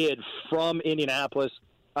I'm a kid from Indianapolis.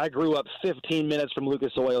 I grew up 15 minutes from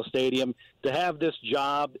Lucas Oil Stadium. To have this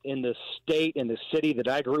job in the state, in the city that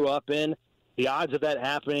I grew up in, the odds of that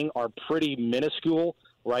happening are pretty minuscule,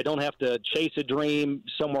 where I don't have to chase a dream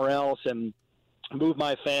somewhere else and move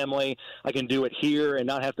my family. I can do it here and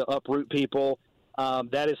not have to uproot people.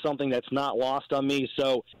 That is something that's not lost on me.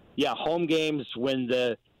 So, yeah, home games when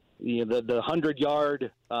the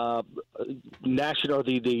 100-yard national,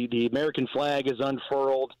 the American flag is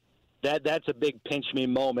unfurled, that's a big pinch me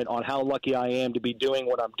moment on how lucky I am to be doing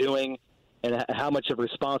what I'm doing and how much of a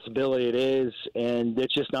responsibility it is. And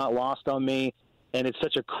it's just not lost on me. And it's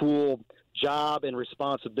such a cool job and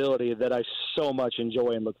responsibility that I so much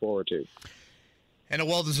enjoy and look forward to. And a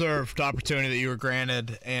well-deserved opportunity that you were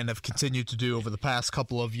granted and have continued to do over the past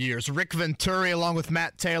couple of years. Rick Venturi, along with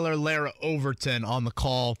Matt Taylor, Lara Overton on the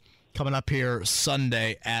call, coming up here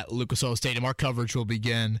Sunday at Lucas Oil Stadium. Our coverage will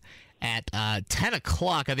begin at 10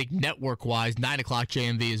 o'clock, I think, network-wise. 9 o'clock,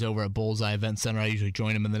 JMV is over at Bullseye Event Center. I usually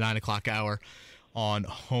join him in the 9 o'clock hour on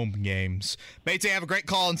home games. Matey, have a great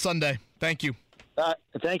call on Sunday. Thank you.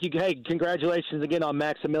 Thank you. Hey, congratulations again on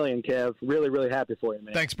Maximilian, Kev. Really, really happy for you,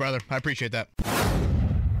 man. Thanks, brother. I appreciate that.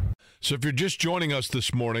 So if you're just joining us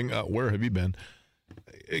this morning, where have you been?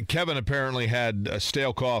 Kevin apparently had a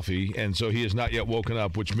stale coffee, and so he has not yet woken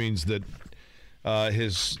up, which means that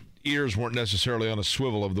his ears weren't necessarily on a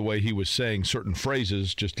swivel of the way he was saying certain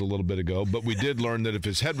phrases just a little bit ago. But we did learn that if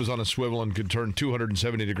his head was on a swivel and could turn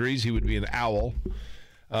 270 degrees, he would be an owl.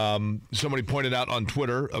 Somebody pointed out on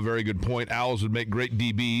Twitter a very good point. Owls would make great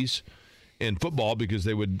DBs in football because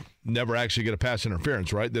they would never actually get a pass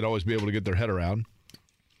interference, right? They'd always be able to get their head around.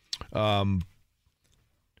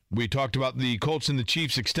 We talked about the Colts and the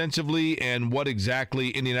Chiefs extensively and what exactly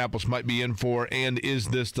Indianapolis might be in for, and is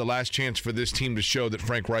this the last chance for this team to show that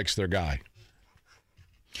Frank Reich's their guy?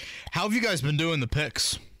 How have you guys been doing the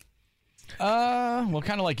picks? Well,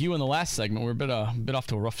 kind of like you in the last segment. We're a bit off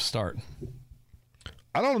to a rough start.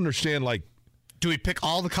 I don't understand, do we pick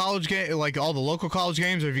all the college game, like all the local college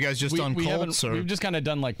games, or have you guys just done Colts? We've just kind of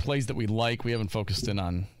done like plays that we like. We haven't focused in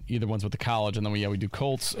on either ones with the college, and then we do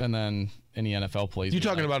Colts and then any NFL plays. You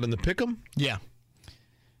talking about in the pick'em? Yeah.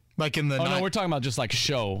 Like in the no, we're talking about just like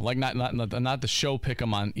show, like not the show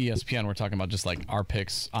pick'em on ESPN. We're talking about just like our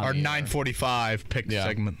picks on our 9:45 pick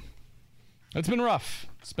segment. It's been rough.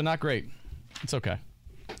 It's been not great. It's okay.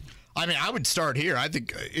 I mean, I would start here. I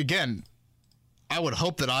think again, I would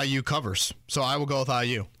hope that IU covers. So I will go with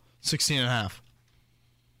IU. 16.5.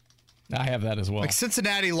 I have that as well. Like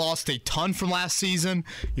Cincinnati lost a ton from last season.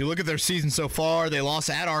 You look at their season so far, they lost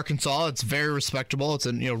at Arkansas. It's very respectable. It's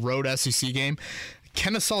a road SEC game.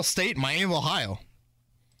 Kennesaw State, Miami of Ohio.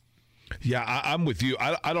 Yeah, I'm with you.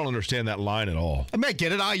 I don't understand that line at all. I mean, I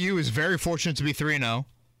get it. IU is very fortunate to be 3-0.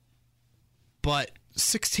 But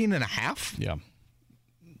 16.5? Yeah.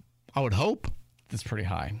 I would hope. That's pretty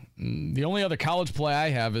high. The only other college play I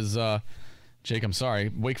have is, Jake, I'm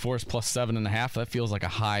sorry, Wake Forest plus 7.5. That feels like a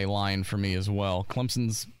high line for me as well.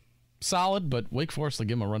 Clemson's solid, but Wake Forest will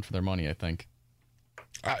give them a run for their money, I think.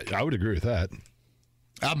 I would agree with that.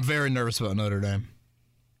 I'm very nervous about Notre Dame.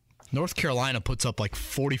 North Carolina puts up like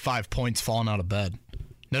 45 points falling out of bed.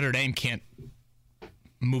 Notre Dame can't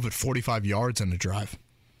move it 45 yards in a drive.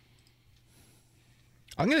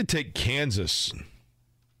 I'm going to take Kansas,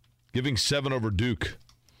 giving 7 over Duke.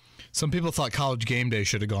 Some people thought College Game Day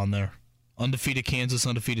should have gone there. Undefeated Kansas,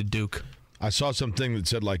 undefeated Duke. I saw something that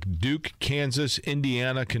said like Duke, Kansas,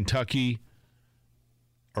 Indiana, Kentucky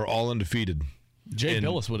are all undefeated. Jay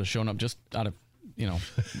Billis would have shown up just out of,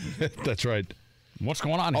 That's right. What's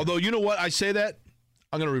going on here? Although, you know what? I say that.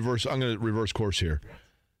 I'm going to reverse course here.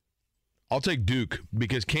 I'll take Duke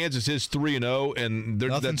because Kansas is 3-0, and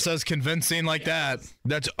nothing says convincing like that.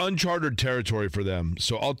 That's uncharted territory for them.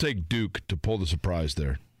 So I'll take Duke to pull the surprise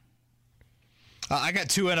there. I got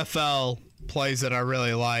 2 NFL plays that I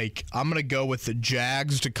really like. I'm going to go with the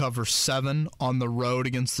Jags to cover 7 on the road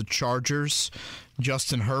against the Chargers.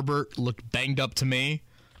 Justin Herbert looked banged up to me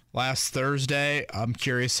last Thursday. I'm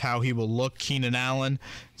curious how he will look. Keenan Allen,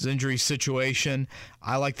 his injury situation.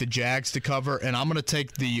 I like the Jags to cover, and I'm going to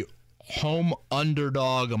take the home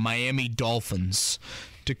underdog Miami Dolphins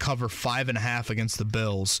to cover 5.5 against the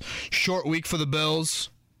Bills. Short week for the Bills.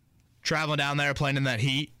 Traveling down there, playing in that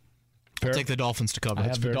heat. I'll take the Dolphins to cover. I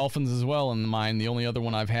have the Dolphins as well in mind. The only other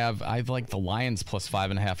one I like the Lions plus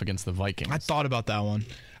 5.5 against the Vikings. I thought about that one.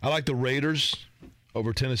 I like the Raiders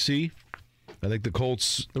over Tennessee. I think the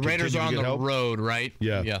Colts. The Raiders are on the road, right?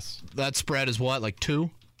 Yeah. Yes. That spread is what, like 2?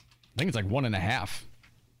 I think it's like 1.5.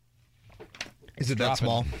 Is it that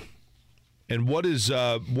small? And what is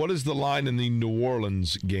the line in the New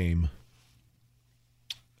Orleans game?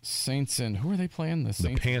 Saints and who are they playing?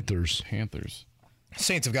 The Panthers.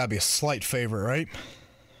 Saints have got to be a slight favorite, right?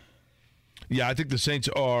 Yeah, I think the Saints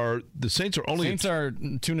are only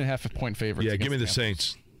 2.5 point favorites. Yeah, give me the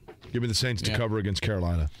Saints. Give me the Saints to cover against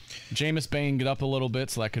Carolina. Jameis banged it up a little bit,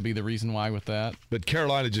 so that could be the reason why with that. But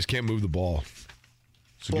Carolina just can't move the ball.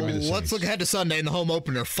 So give me the Saints. Let's look ahead to Sunday in the home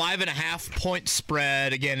opener. 5.5 point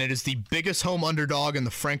spread. Again, it is the biggest home underdog in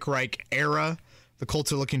the Frank Reich era. The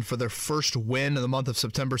Colts are looking for their first win in the month of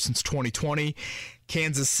September since 2020.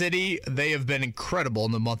 Kansas City, they have been incredible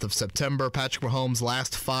in the month of September. Patrick Mahomes'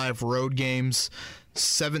 last 5 road games,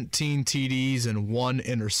 17 TDs and 1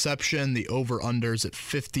 interception. The over-unders at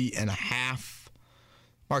 50.5.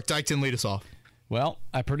 Mark Dykton, lead us off. Well,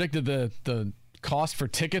 I predicted the cost for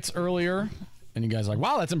tickets earlier, and you guys are like,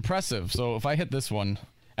 wow, that's impressive. So if I hit this one,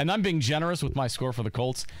 and I'm being generous with my score for the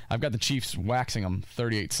Colts, I've got the Chiefs waxing them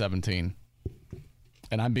 38-17.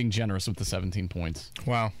 And I'm being generous with the 17 points.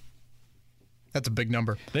 Wow. That's a big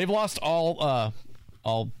number. They've lost all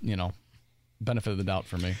benefit of the doubt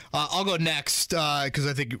for me. I'll go next because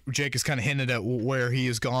I think Jake has kind of hinted at where he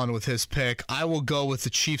has gone with his pick. I will go with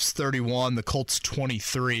the Chiefs 31, the Colts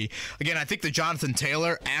 23. Again, I think the Jonathan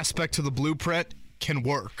Taylor aspect to the blueprint can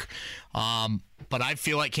work. But I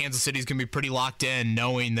feel like Kansas City is going to be pretty locked in,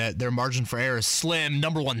 knowing that their margin for error is slim,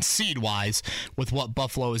 number one seed-wise, with what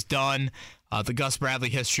Buffalo has done. The Gus Bradley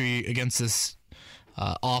history against this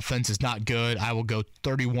offense is not good. I will go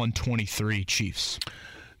 31-23 Chiefs.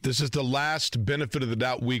 This is the last benefit of the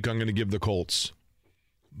doubt week I'm going to give the Colts.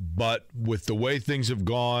 But with the way things have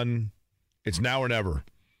gone, it's now or never,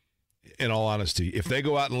 in all honesty. If they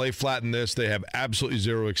go out and lay flat in this, they have absolutely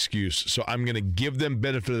zero excuse. So I'm going to give them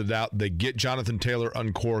benefit of the doubt. They get Jonathan Taylor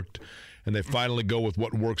uncorked, and they finally go with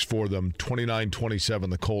what works for them. 29-27,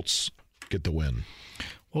 the Colts get the win.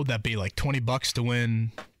 What would that be, like $20 to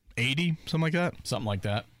win 80, something like that? Something like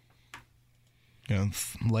that. You know,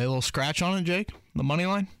 lay a little scratch on it, Jake? The money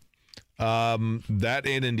line? That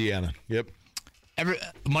and Indiana. Yep.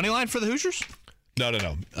 Money line for the Hoosiers? No.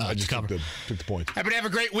 I just took the point. Everybody have a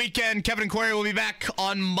great weekend. Kevin and Query will be back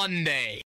on Monday.